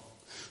God.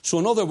 So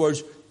in other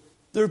words,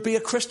 there be a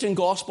Christian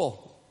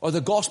gospel, or the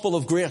gospel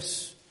of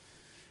grace.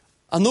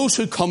 And those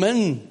who come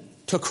in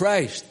to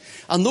Christ,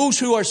 and those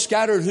who are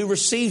scattered, who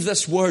receive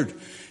this word,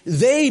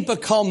 they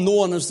become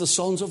known as the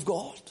sons of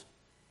God.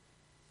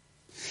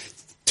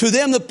 To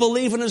them that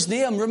believe in his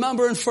name.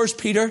 Remember in 1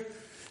 Peter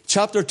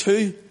chapter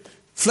 2,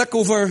 flick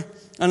over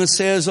and it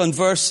says on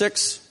verse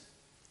 6,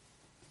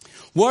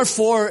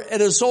 wherefore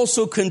it is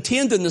also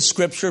contained in the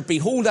scripture,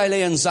 behold, I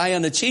lay in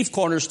Zion a chief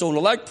cornerstone,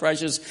 elect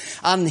precious,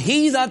 and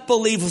he that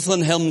believeth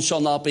in him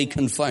shall not be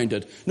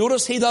confounded.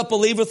 Notice, he that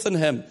believeth in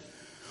him.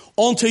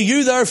 Unto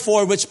you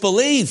therefore which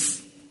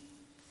believe,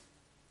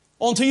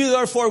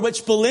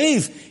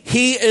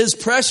 he is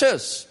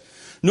precious.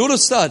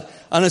 Notice that.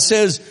 And it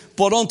says,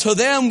 but unto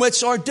them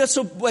which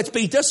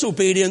be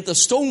disobedient, the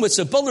stone which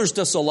the builders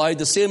disallowed,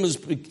 the same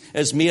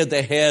is made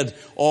the head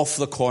off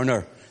the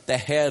corner. The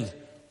head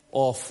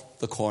off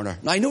the corner.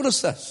 Now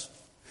notice this.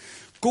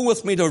 Go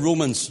with me to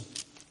Romans.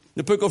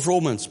 The book of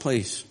Romans,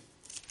 please.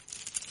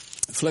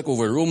 Flick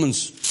over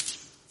Romans.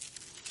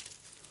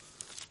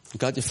 I've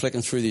got you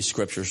flicking through these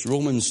scriptures.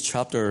 Romans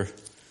chapter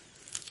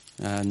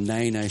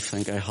 9, I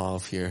think I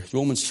have here.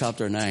 Romans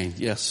chapter 9,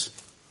 yes.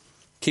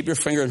 Keep your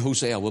finger in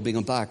Hosea, we'll be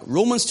going back.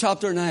 Romans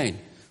chapter 9.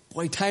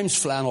 Boy,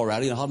 time's flying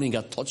already. I haven't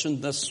even got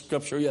touching this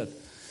scripture yet.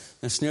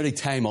 It's nearly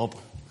time up.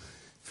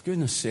 For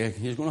goodness sake,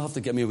 you're going to have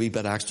to give me a wee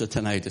bit extra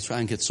tonight to try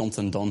and get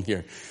something done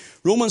here.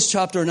 Romans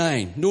chapter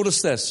 9.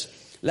 Notice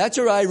this. Let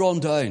your eye run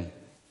down.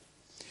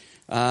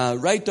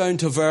 Right down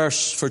to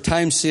verse, for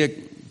time's sake,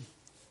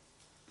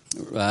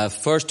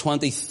 verse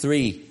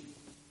 23.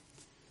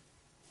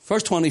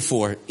 Verse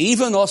 24.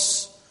 Even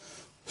us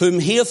whom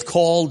he hath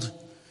called,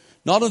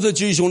 not of the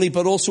Jews only,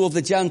 but also of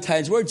the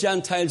Gentiles. Where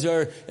Gentiles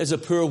is a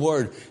poor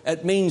word.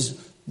 It means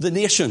the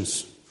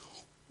nations.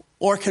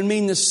 Or it can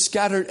mean the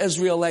scattered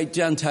Israelite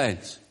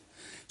Gentiles.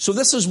 So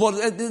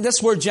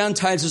this word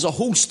Gentiles is a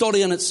whole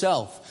study in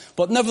itself.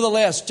 But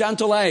nevertheless,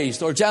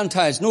 Gentilized or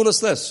Gentiles. Notice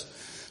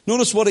this.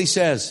 Notice what he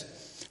says.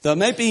 That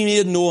might be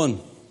made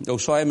known. Oh,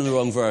 sorry, I'm in the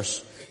wrong verse.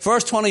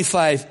 Verse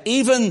 25.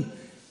 Even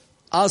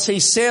as he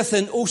saith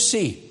in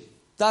Osee.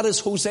 That is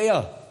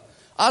Hosea.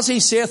 As he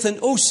saith in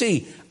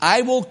Osee,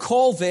 I will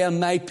call them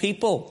my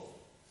people,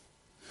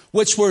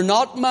 which were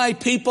not my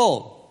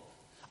people,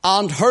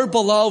 and her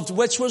beloved,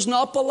 which was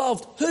not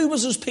beloved. Who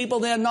was his people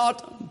then?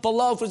 Not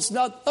beloved. It's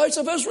not the house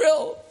of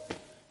Israel.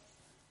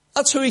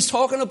 That's who he's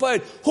talking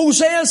about.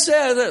 Hosea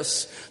said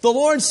this. The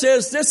Lord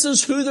says this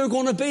is who they're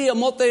going to be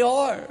and what they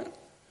are.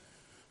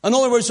 In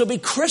other words, they'll be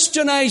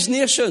Christianized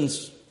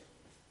nations.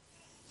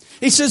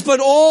 He says,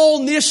 but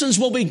all nations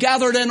will be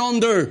gathered in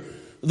under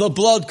the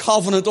blood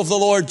covenant of the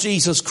Lord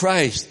Jesus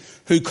Christ,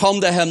 who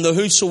come to him, the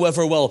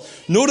whosoever will.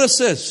 Notice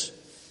this.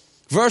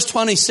 Verse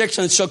 26,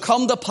 and it shall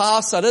come to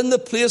pass that in the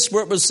place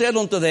where it was said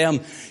unto them,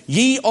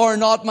 ye are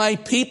not my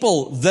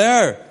people,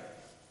 there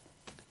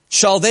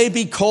shall they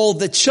be called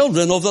the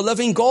children of the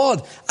living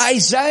God.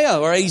 Isaiah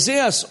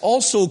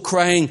also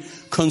crying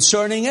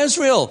concerning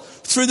Israel.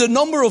 Through the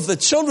number of the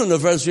children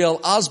of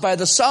Israel, as by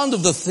the sound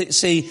of the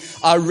sea,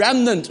 a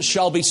remnant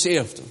shall be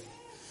saved.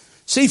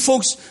 See,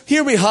 folks,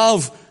 here we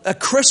have a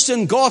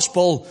Christian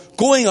gospel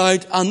going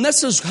out, and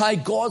this is how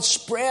God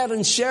spread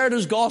and shared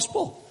his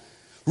gospel.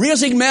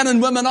 Raising men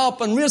and women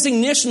up and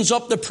raising nations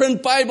up to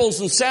print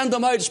Bibles and send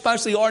them out,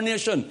 especially our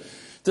nation,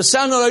 to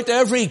send it out to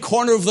every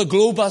corner of the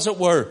globe, as it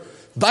were.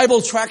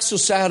 Bible tract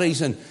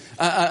societies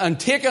and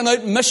taking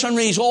out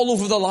missionaries all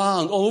over the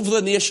land, all over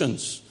the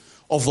nations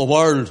of the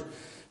world.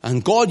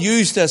 And God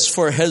used this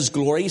for his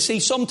glory. You see,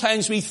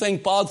 sometimes we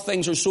think bad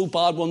things are so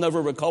bad we'll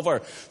never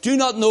recover. Do you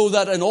not know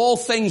that in all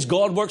things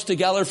God works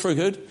together for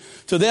good?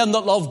 To them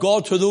that love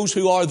God, to those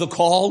who are the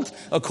called,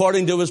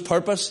 according to his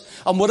purpose.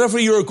 And whatever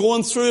you're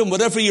going through and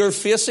whatever you're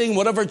facing,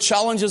 whatever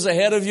challenge is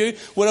ahead of you,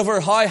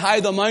 whatever how high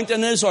the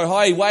mountain is or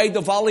how wide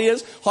the valley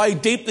is, how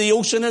deep the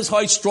ocean is,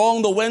 how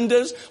strong the wind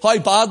is, how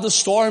bad the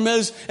storm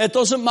is, it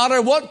doesn't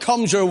matter what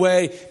comes your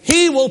way.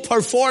 He will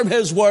perform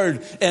his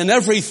word in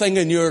everything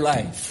in your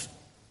life.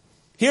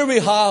 Here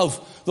we have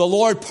the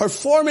Lord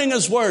performing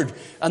his word,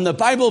 and the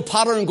Bible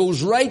pattern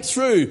goes right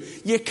through.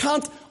 You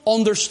can't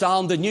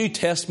understand the New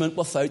Testament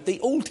without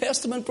the Old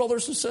Testament,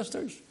 brothers and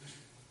sisters.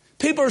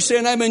 People are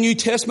saying, I'm a New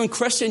Testament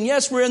Christian.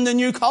 Yes, we're in the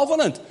New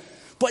Covenant.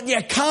 But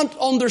you can't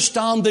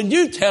understand the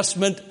New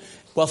Testament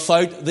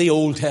without the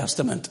Old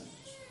Testament.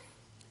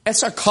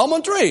 It's a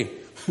commentary,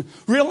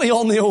 really,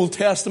 on the Old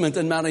Testament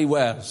in many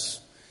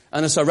ways.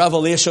 And it's a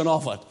revelation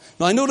of it.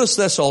 Now, notice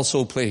this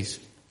also, please.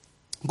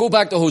 Go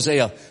back to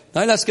Hosea.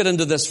 Now let's get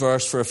into this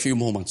verse for a few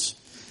moments.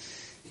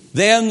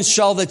 Then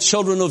shall the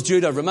children of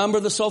Judah,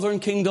 remember the southern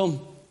kingdom,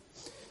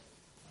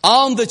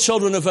 and the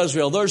children of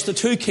Israel, there's the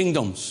two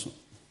kingdoms,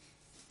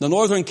 the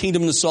northern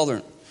kingdom and the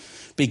southern,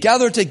 be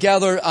gathered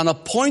together and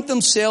appoint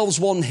themselves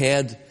one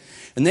head,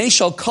 and they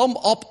shall come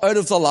up out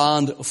of the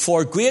land,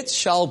 for great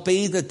shall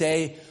be the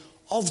day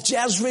of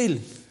Jezreel.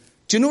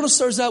 Do you notice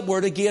there's that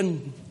word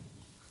again?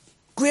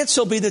 Great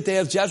shall be the day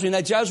of Jezreel. Now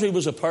Jezreel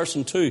was a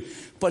person too,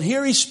 but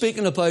here he's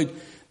speaking about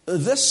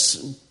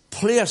this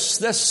place,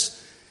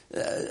 this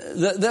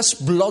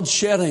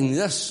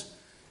bloodshedding,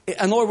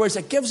 in other words,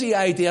 it gives the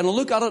idea, and I'll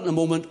look at it in a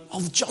moment,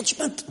 of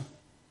judgment.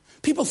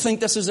 People think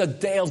this is a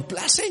day of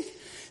blessing.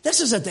 This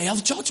is a day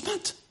of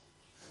judgment.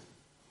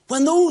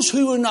 When those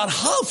who will not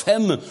have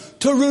him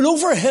to rule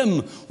over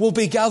him will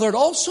be gathered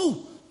also.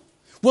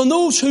 When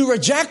those who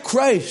reject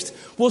Christ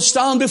will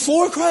stand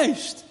before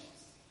Christ.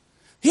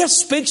 He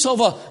speaks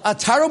of a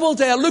terrible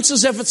day. It looks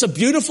as if it's a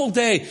beautiful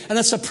day and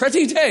it's a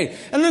pretty day.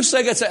 It looks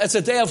like it's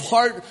a day of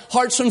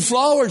hearts and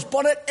flowers,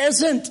 but it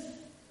isn't.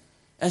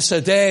 It's a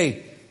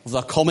day of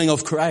the coming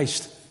of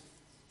Christ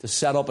to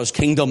set up his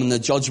kingdom and the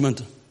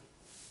judgment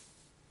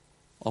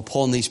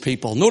upon these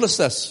people. Notice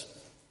this.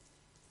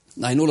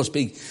 Now, I want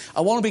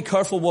to be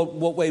careful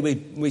what way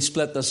we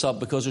split this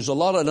up, because there's a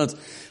lot in it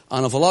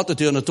and I've a lot to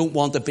do, and I don't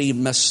want to be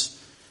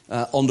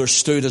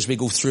misunderstood as we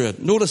go through it.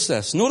 Notice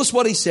this. Notice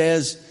what he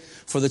says.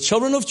 For the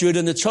children of Judah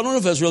and the children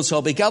of Israel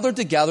shall be gathered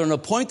together and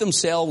appoint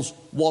themselves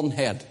one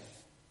head.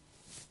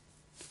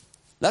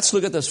 Let's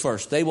look at this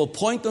first. They will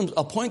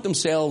appoint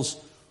themselves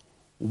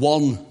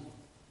one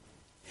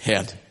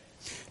head.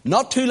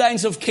 Not two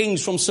lines of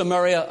kings from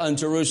Samaria and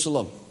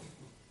Jerusalem.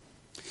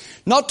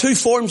 Not two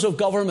forms of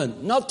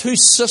government. Not two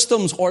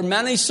systems or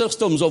many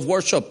systems of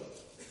worship.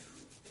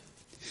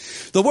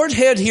 The word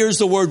head here is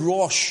the word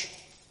rosh.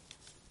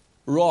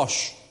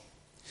 Rosh.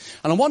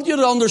 And I want you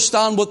to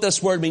understand what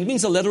this word means. It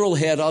means a literal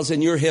head, as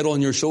in your head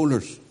on your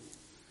shoulders.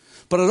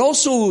 But it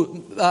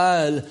also,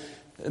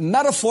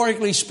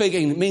 metaphorically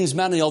speaking, it means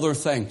many other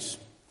things.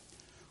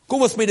 Go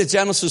with me to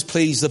Genesis,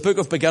 please, the book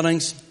of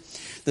beginnings,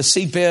 the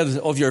seedbed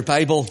of your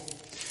Bible.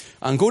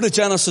 And go to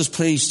Genesis,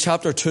 please,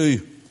 chapter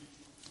 2.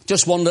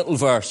 Just one little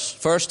verse,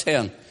 verse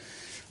 10.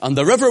 And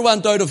the river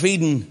went out of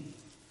Eden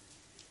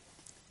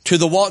to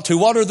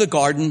water the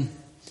garden,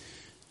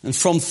 and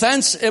from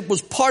thence it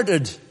was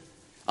parted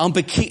and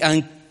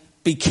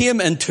became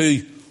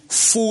into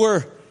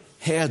 4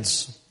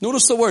 heads.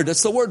 Notice the word.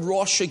 It's the word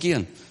rosh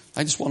again.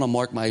 I just want to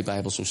mark my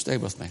Bible, so stay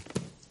with me.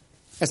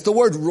 It's the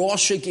word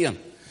rosh again.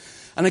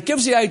 And it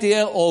gives the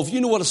idea of,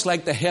 you know what it's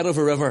like, the head of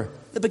a river,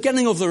 the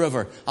beginning of the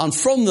river. And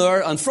from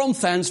there, and from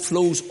thence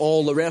flows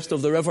all the rest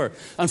of the river.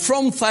 And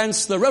from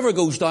thence the river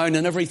goes down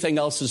and everything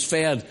else is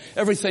fed.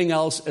 Everything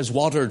else is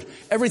watered.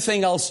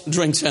 Everything else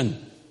drinks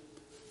in.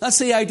 That's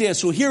the idea.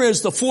 So here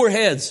is the 4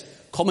 heads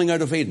coming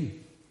out of Eden.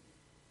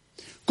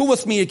 Go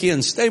with me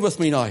again. Stay with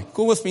me now.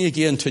 Go with me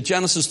again to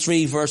Genesis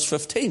 3 verse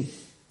 15.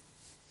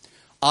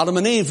 Adam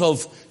and Eve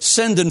have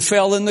sinned and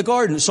fell in the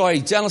garden.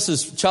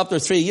 Genesis chapter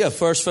 3,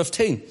 verse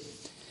 15.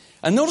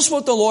 And notice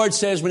what the Lord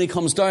says when he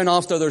comes down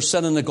after their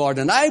sin in the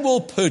garden. I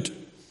will put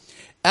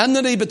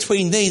enmity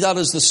between thee, that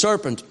is the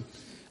serpent,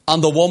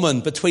 and the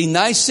woman, between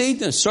thy seed,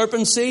 the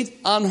serpent's seed,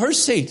 and her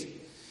seed.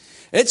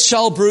 It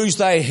shall bruise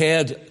thy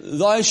head,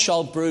 thou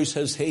shalt bruise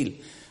his heel.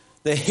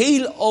 The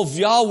heel of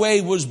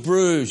Yahweh was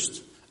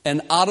bruised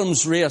in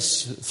Adam's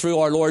race through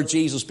our Lord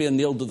Jesus being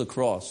nailed to the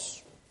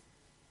cross.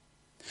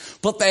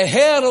 But the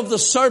head of the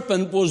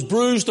serpent was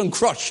bruised and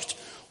crushed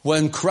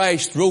when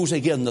Christ rose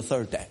again the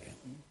 3rd day.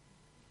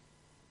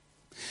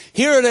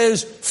 Here it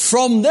is,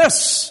 from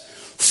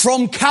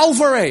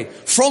Calvary,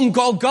 from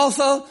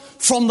Golgotha,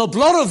 from the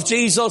blood of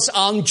Jesus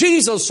and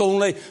Jesus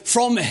only,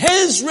 from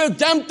his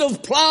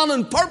redemptive plan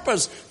and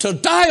purpose to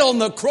die on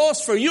the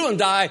cross for you and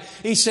I,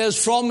 he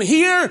says, from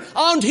here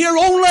and here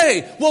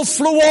only will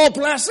flow all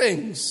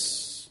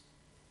blessings.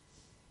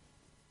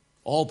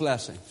 All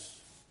blessings.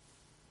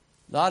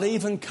 That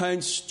even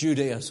counts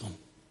Judaism.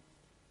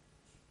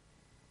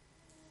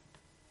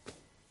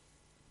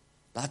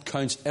 That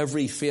counts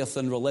every faith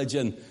and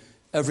religion,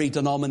 every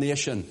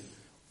denomination.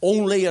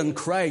 Only in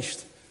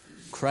Christ,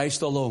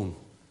 Christ alone.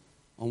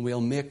 And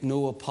we'll make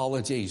no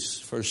apologies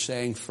for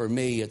saying, for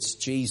me, it's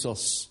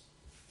Jesus.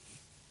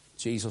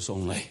 Jesus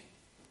only.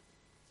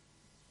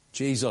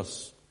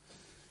 Jesus.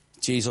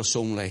 Jesus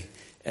only.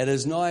 It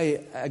is now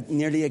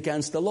nearly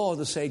against the law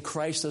to say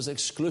Christ is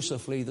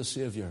exclusively the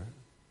Savior.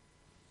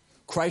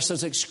 Christ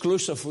is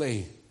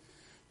exclusively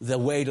the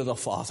way to the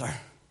Father.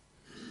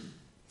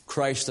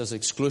 Christ is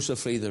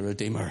exclusively the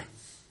Redeemer.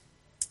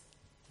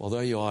 Well,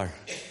 there you are.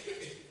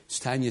 It's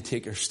time you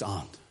take your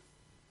stand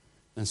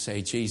and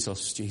say,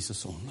 Jesus,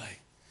 Jesus only.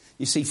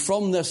 You see,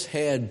 from this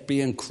head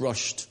being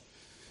crushed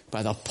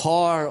by the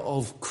power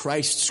of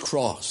Christ's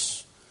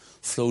cross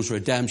flows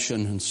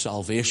redemption and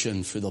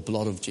salvation through the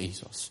blood of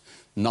Jesus.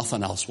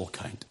 Nothing else will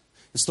count.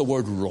 It's the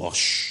word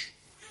rosh.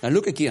 Now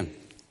look again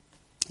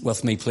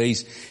with me,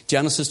 please.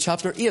 Genesis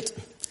chapter 8.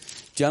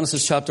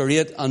 Genesis chapter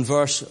 8 and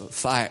verse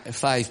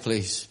 5,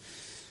 please.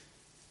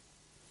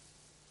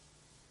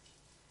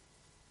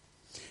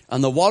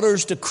 And the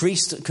waters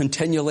decreased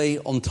continually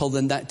until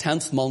the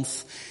 10th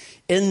month.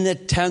 In the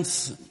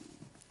 10th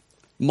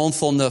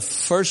month, on the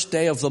first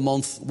day of the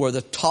month, were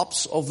the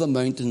tops of the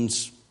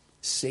mountains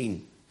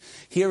seen.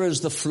 Here is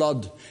the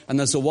flood.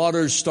 And as the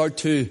waters start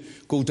to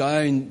go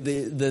down,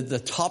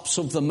 the tops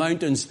of the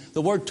mountains,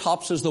 the word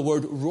tops is the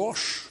word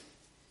rosh.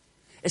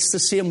 It's the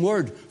same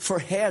word for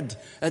head.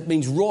 It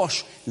means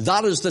rosh.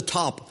 That is the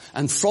top.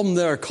 And from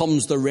there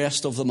comes the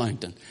rest of the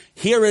mountain.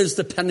 Here is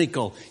the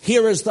pinnacle.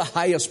 Here is the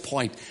highest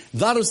point.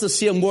 That is the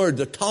same word.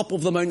 The top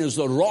of the mountain is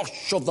the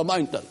rosh of the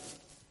mountain.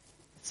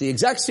 It's the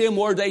exact same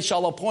word. They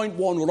shall appoint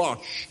one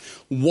rosh,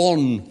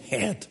 one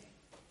head.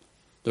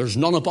 There's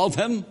none above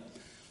him.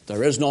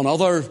 There is none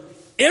other.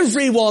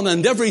 Everyone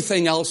and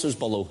everything else is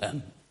below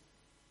him.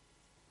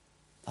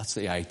 That's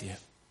the idea.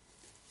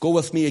 Go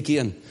with me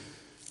again.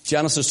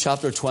 Genesis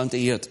chapter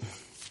 28.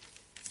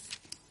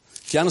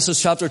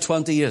 Genesis chapter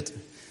 28.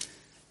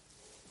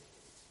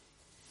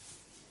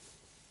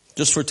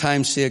 Just for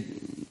time's sake.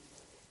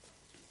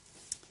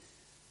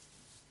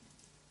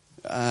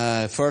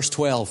 Verse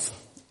 12.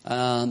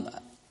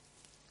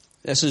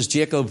 This is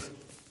Jacob,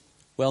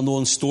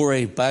 well-known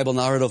story, Bible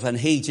narrative. And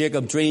he,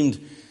 Jacob, dreamed,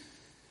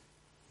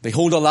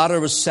 behold, a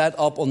ladder was set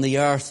up on the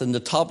earth, and the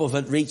top of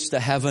it reached to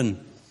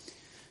heaven.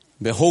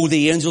 Behold,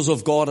 the angels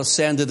of God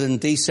ascended and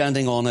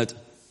descending on it.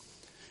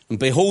 And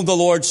behold, the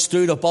Lord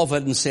stood above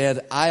it and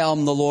said, I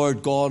am the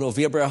Lord God of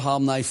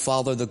Abraham thy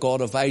father, the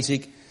God of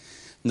Isaac.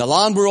 And the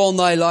land whereon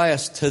thou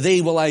liest, to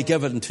thee will I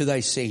give it, and to thy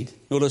seed.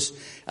 Notice,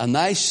 and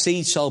thy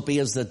seed shall be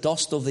as the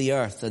dust of the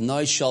earth, and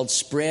thou shalt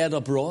spread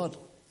abroad.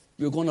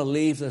 You're going to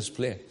leave this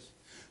place.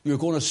 You're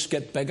going to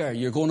get bigger.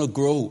 You're going to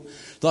grow.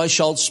 Thou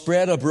shalt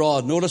spread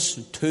abroad. Notice,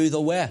 to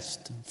the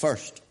west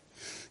first,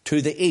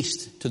 to the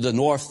east, to the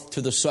north,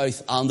 to the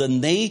south, and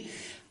in thee,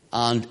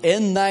 and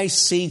in thy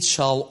seed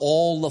shall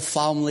all the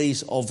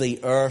families of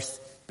the earth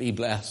be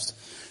blessed.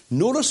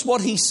 Notice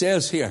what he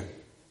says here.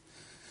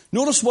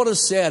 Notice what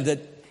is said, that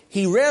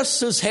he rests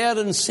his head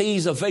and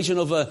sees a vision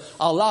of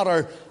a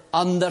ladder,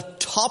 and the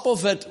top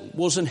of it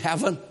was in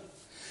heaven,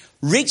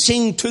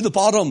 reaching to the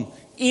bottom.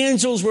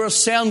 Angels were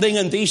ascending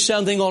and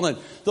descending on it.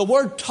 The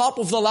word top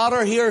of the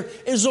ladder here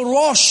is the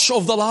rosh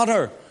of the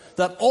ladder.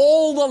 That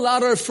all the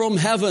ladder from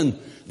heaven,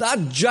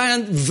 that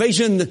giant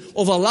vision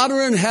of a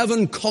ladder in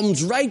heaven,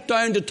 comes right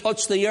down to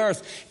touch the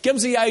earth.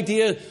 Gives the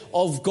idea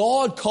of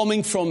God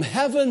coming from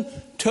heaven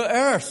to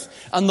earth.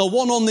 And the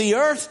one on the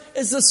earth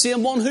is the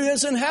same one who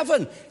is in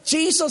heaven.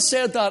 Jesus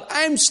said that,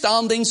 I'm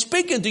standing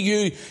speaking to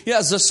you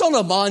as the Son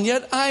of Man,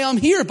 yet I am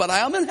here, but I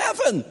am in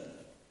heaven.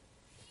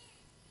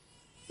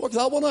 Work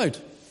that one out.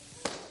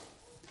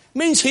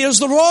 Means he is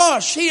the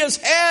Rosh. He is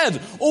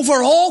head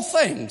over all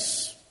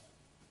things.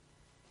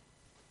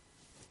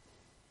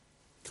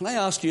 Can I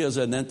ask you as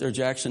an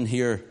interjection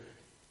here,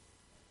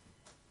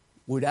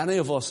 would any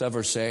of us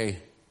ever say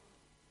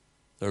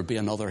there'd be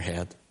another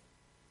head?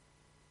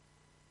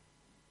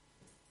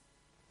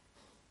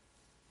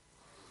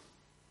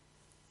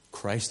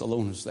 Christ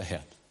alone is the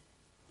head.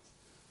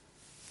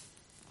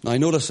 Now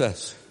notice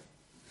this.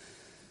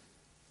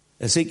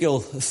 Ezekiel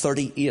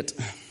 38.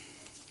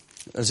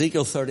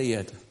 Ezekiel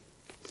 38.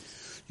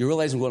 You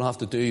realize I'm going to have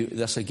to do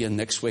this again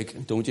next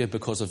week, don't you?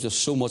 Because of just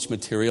so much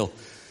material.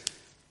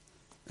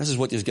 This is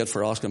what you get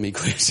for asking me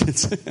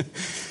questions.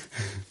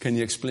 Can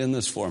you explain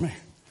this for me?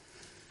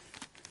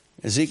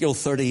 Ezekiel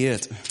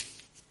 38.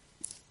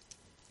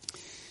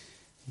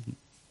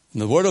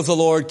 And the word of the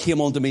Lord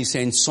came unto me,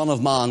 saying, Son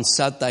of man,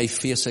 set thy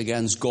face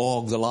against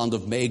Gog, the land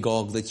of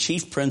Magog, the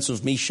chief prince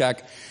of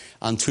Meshach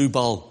and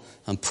Tubal,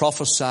 and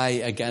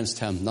prophesy against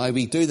him. Now,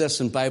 we do this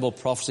in Bible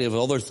prophecy of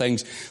other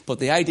things, but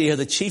the idea of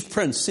the chief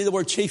prince, see the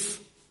word chief?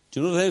 Do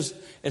you know what it is?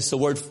 It's the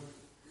word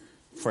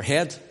for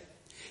head.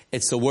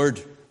 It's the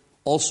word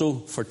also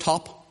for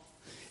top.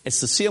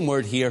 It's the same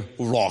word here,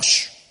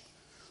 Rosh,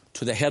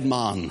 to the head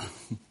man,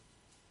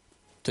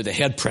 to the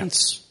head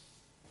prince.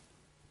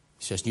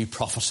 He says, you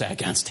prophesy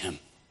against him.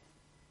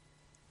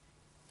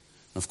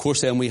 And of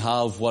course, then we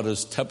have what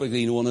is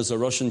typically known as the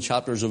Russian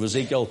chapters of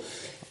Ezekiel.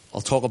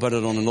 I'll talk about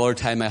it on another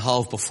time. I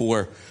have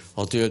before.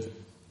 I'll do it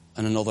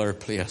in another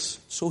place.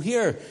 So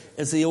here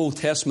is the Old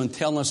Testament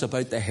telling us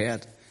about the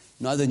head.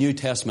 Now the New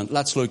Testament.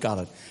 Let's look at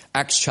it.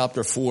 Acts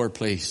chapter 4,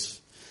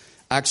 please.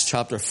 Acts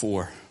chapter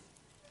 4.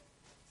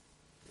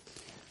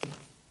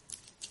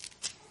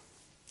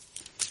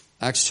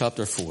 Acts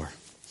chapter 4.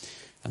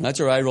 And let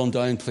your eye run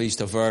down, please,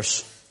 to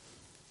verse.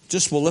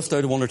 We'll lift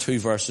out one or two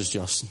verses,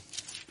 Justin.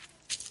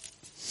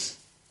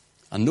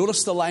 And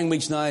notice the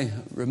language now.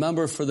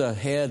 Remember, for the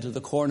head,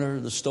 the corner,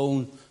 the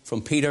stone,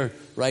 from Peter,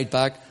 right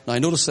back. Now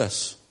notice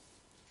this.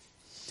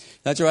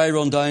 Let your eye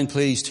run down,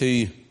 please,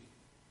 to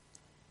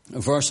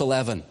verse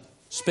 11.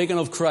 Speaking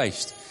of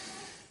Christ.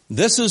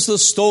 This is the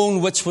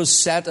stone which was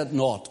set at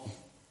naught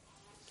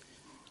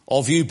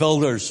of you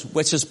builders,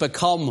 which has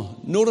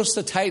become, notice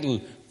the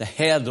title, the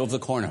head of the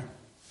corner.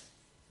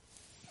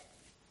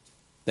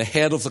 The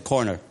head of the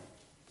corner.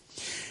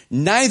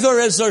 Neither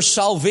is there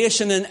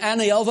salvation in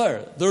any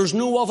other. There's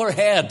no other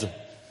head.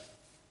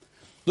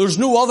 There's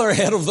no other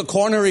head of the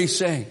corner, he's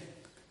saying.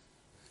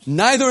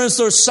 Neither is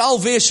there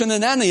salvation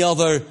in any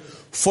other,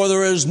 for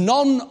there is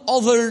none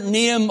other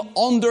name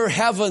under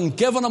heaven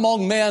given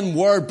among men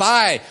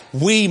whereby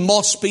we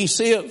must be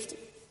saved.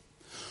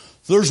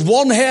 There's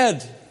one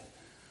head.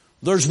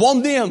 There's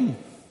one name.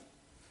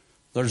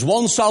 There's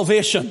one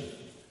salvation.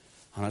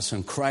 And it's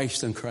in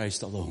Christ and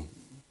Christ alone.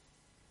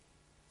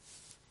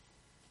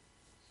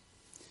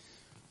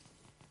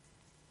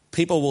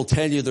 People will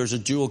tell you there's a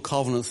dual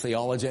covenant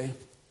theology.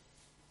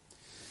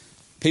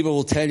 People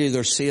will tell you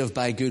they're saved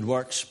by good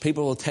works.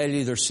 People will tell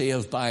you they're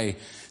saved by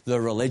their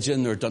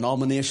religion, their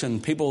denomination.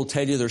 People will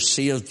tell you they're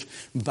saved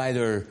by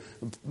their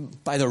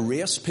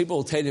race. People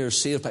will tell you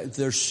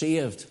they're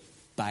saved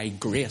by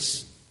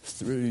grace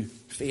through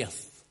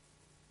faith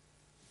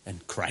in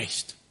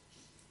Christ.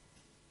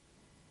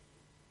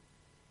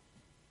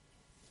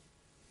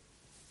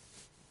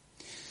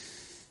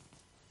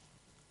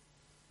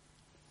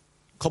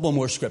 A couple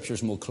more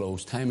scriptures and we'll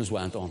close. Time has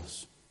went on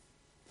us.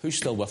 Who's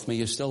still with me?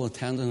 You still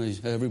attending?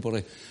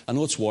 Everybody? I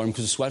know it's warm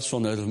because the sweat's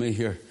running out of me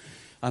here.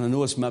 And I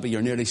know it's maybe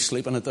you're nearly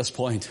sleeping at this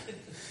point.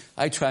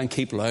 I try and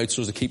keep loud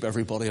so as to keep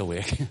everybody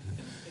awake.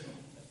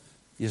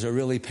 You're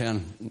really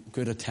paying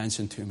good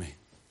attention to me.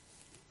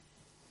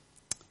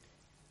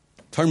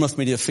 Turn with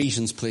me to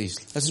Ephesians, please.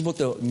 This is what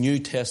the New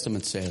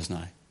Testament says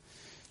now.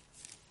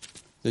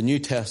 The New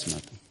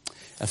Testament.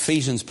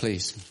 Ephesians,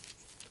 please.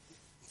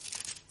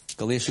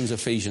 Galatians,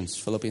 Ephesians,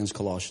 Philippians,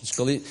 Colossians.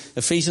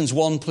 Ephesians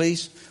 1,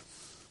 please.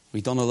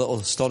 We've done a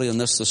little study on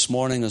this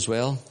morning as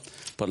well.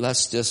 But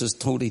this is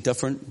totally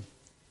different.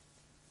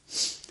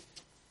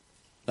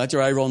 Let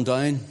your eye run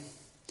down.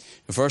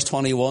 Verse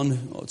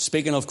 21,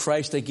 speaking of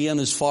Christ again,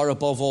 is far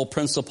above all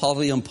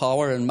principality and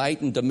power and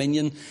might and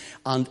dominion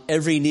and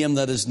every name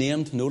that is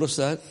named. Notice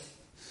that.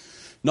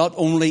 Not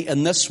only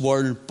in this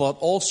world, but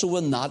also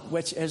in that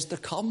which is to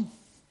come.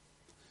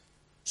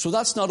 So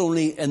that's not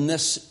only in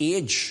this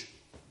age,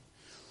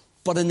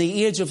 but in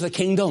the age of the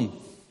kingdom.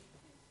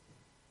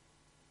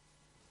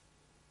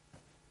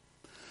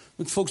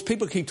 Look, folks,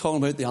 people keep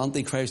talking about the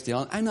Antichrist.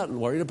 I'm not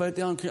worried about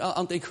the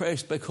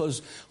Antichrist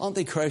because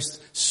Antichrist's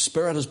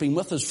spirit has been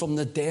with us from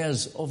the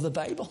days of the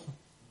Bible.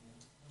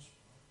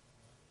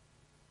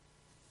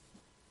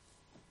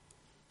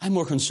 I'm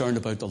more concerned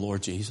about the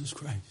Lord Jesus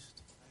Christ.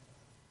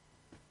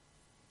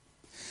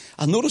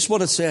 And notice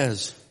what it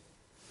says.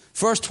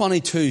 Verse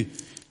 22,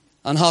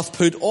 and hath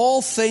put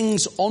all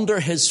things under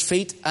his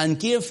feet and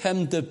gave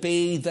him to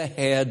be the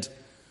head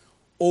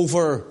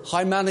over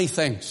how many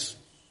things?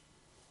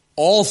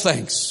 All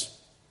things.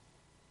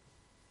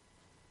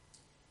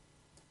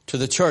 To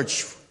the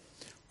church,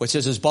 which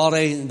is his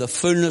body, the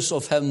fullness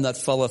of him that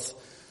filleth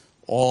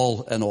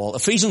all in all.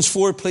 Ephesians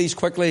 4, please,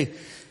 quickly.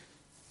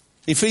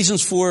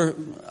 Ephesians 4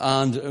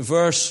 and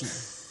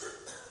verse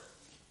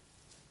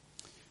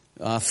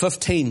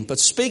 15. But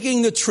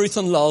speaking the truth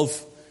in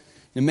love,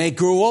 you may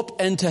grow up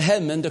into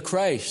him, into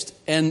Christ,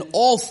 in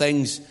all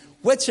things,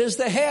 which is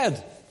the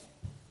head,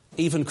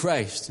 even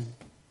Christ.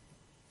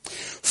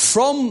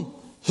 From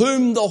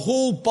whom the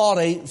whole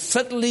body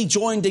fitly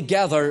joined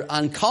together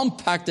and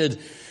compacted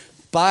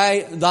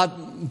by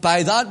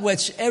that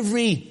which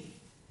every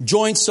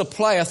joint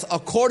supplieth,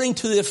 according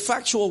to the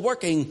effectual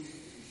working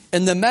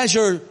in the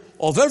measure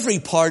of every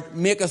part,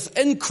 maketh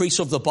increase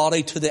of the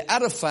body to the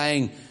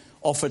edifying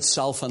of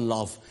itself in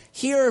love.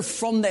 Here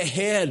from the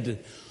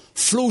head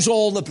flows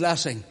all the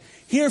blessing.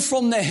 Here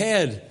from the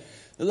head,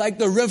 like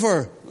the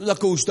river that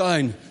goes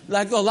down,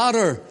 like the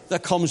ladder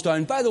that comes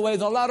down. By the way,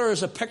 the ladder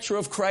is a picture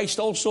of Christ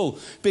also,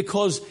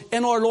 because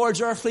in our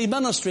Lord's earthly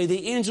ministry,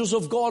 the angels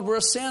of God were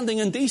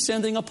ascending and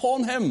descending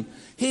upon him.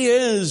 He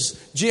is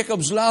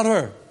Jacob's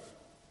ladder.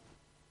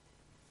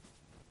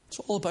 It's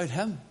all about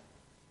him.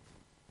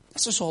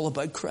 This is all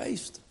about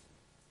Christ.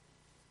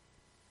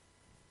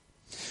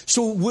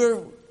 So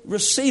we're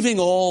receiving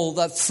all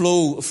that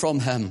flow from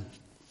him.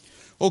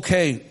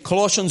 Okay,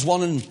 Colossians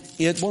 1 and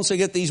 8. Once I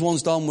get these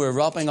ones done, we're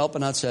wrapping up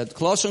and that's it.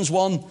 Colossians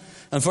 1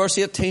 and verse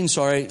 18,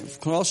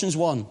 Colossians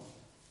 1,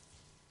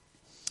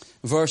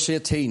 verse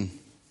 18.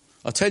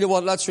 I'll tell you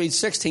what, let's read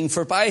 16.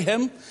 For by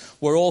him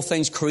were all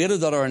things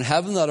created that are in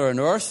heaven, that are in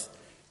earth,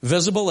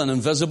 visible and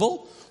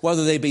invisible,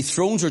 whether they be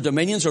thrones or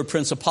dominions or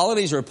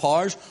principalities or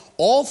powers.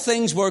 All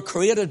things were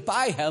created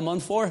by him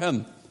and for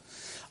him.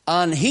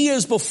 And he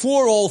is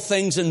before all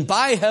things, and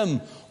by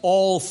him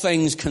all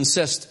things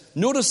consist.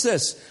 Notice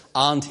this.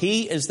 And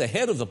he is the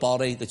head of the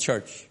body, the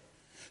church,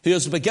 who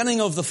is the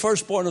beginning of the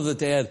firstborn of the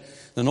dead,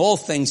 in all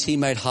things he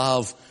might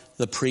have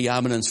the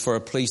preeminence, for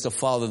it pleased the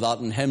Father that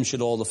in him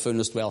should all the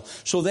fullness dwell.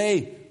 So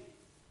they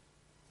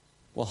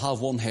will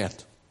have one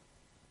head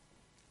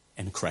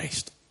in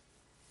Christ.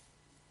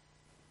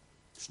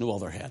 There's no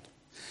other head.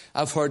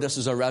 I've heard this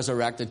is a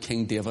resurrected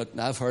King David,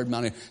 and I've heard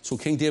many. So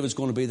King David's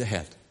going to be the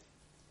head.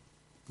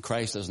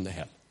 Christ isn't the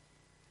head.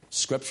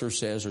 Scripture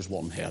says there's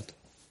one head.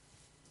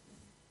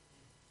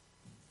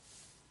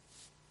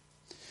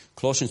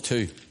 Colossians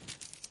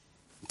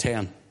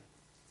 2:10.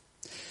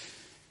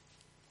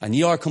 And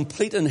ye are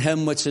complete in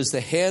him which is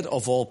the head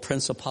of all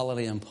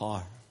principality and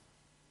power.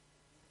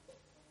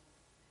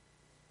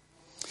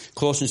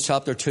 Colossians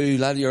chapter 2,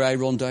 let your eye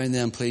run down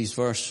then please,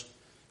 verse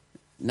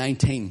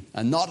 19.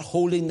 And not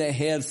holding the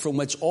head, from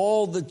which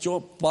all the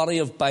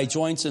body by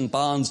joints and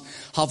bands,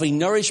 having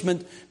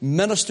nourishment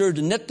ministered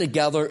and knit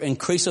together,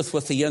 increaseth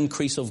with the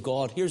increase of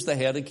God. Here's the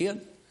head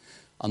again.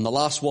 And the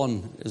last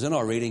one is in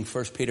our reading,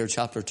 1 Peter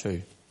chapter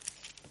 2.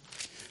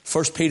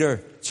 1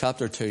 Peter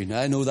chapter 2. Now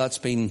I know that's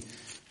been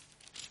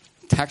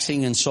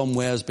taxing in some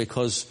ways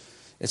because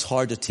it's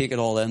hard to take it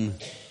all in.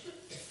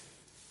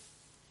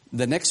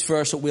 The next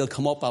verse that we'll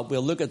come up at,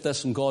 we'll look at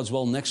this in God's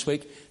will next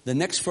week. The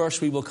next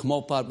verse we will come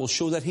up at will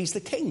show that he's the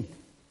king.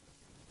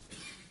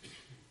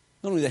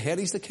 Not only the head,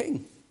 he's the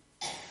king.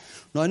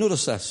 Now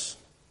notice this.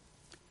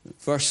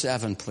 Verse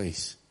 7,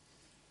 please.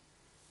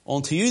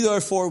 Unto you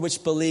therefore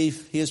which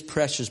believe he is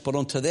precious, but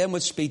unto them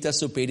which be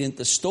disobedient,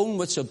 the stone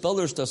which the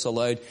builders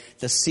disallowed,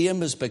 the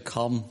same is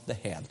become the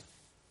head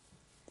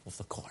of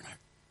the corner.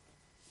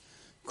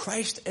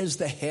 Christ is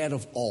the head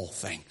of all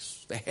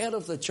things, the head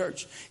of the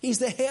church. He's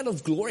the head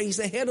of glory. He's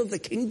the head of the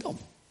kingdom.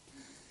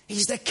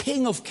 He's the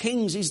King of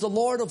kings. He's the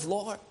Lord of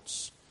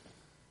lords.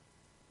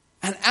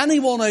 And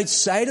anyone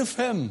outside of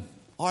him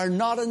are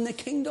not in the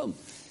kingdom.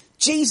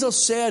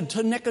 Jesus said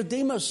to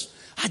Nicodemus,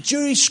 a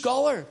Jewish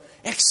scholar,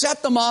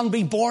 except a man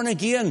be born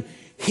again,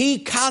 he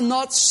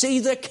cannot see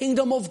the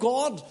kingdom of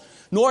God,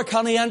 nor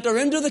can he enter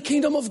into the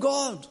kingdom of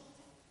God.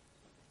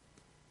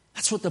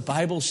 That's what the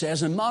Bible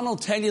says. And man will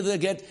tell you they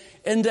get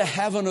into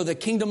heaven or the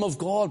kingdom of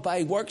God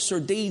by works or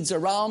deeds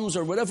or alms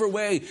or whatever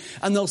way.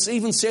 And they'll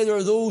even say there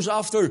are those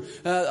after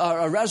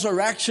a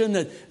resurrection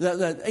that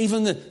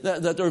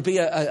there'll be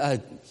a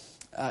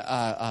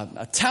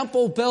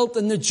temple built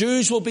and the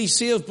Jews will be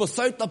saved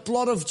without the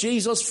blood of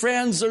Jesus.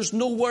 Friends, there's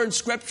nowhere in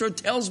Scripture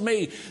tells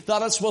me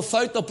that it's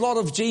without the blood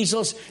of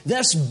Jesus.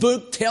 This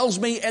book tells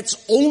me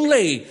it's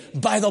only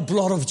by the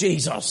blood of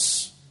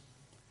Jesus.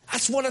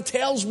 That's what it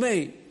tells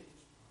me.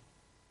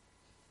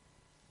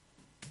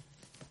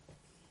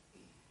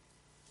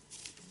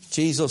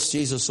 Jesus,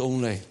 Jesus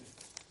only.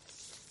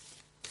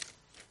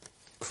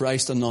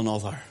 Christ and none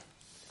other.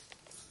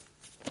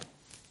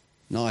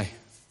 Now,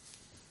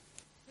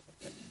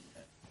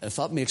 if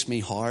that makes me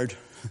hard,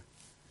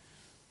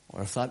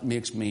 or if that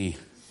makes me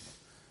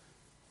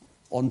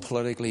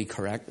unpolitically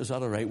correct, is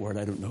that a right word?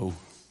 I don't know.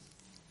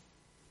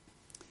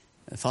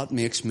 If that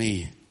makes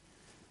me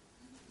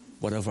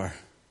whatever,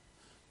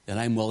 then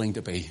I'm willing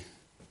to be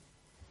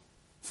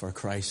for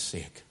Christ's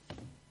sake.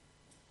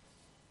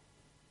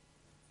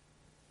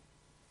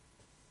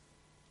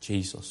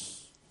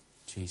 Jesus.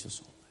 Jesus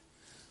only.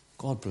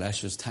 God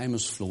bless you. As time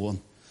is flowing.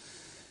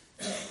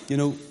 You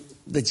know,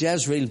 the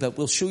Jezreel bit,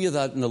 we'll show you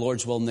that in the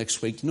Lord's will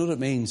next week. You know what it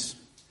means?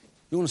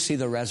 You want to see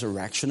the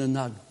resurrection in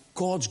that?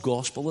 God's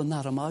gospel in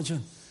that,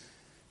 imagine.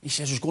 He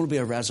says there's going to be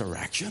a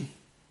resurrection.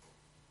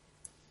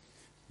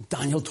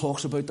 Daniel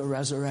talks about the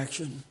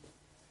resurrection.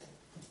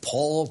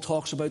 Paul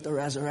talks about the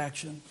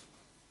resurrection.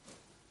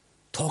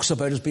 Talks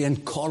about us being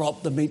caught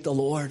up to meet the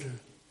Lord.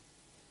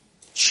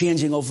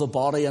 Changing of the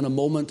body in a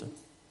moment.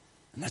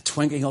 In the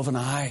twinkling of an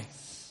eye.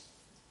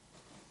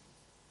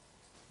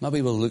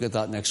 Maybe we'll look at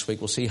that next week.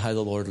 We'll see how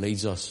the Lord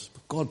leads us.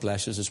 But God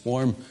bless us. It's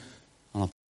warm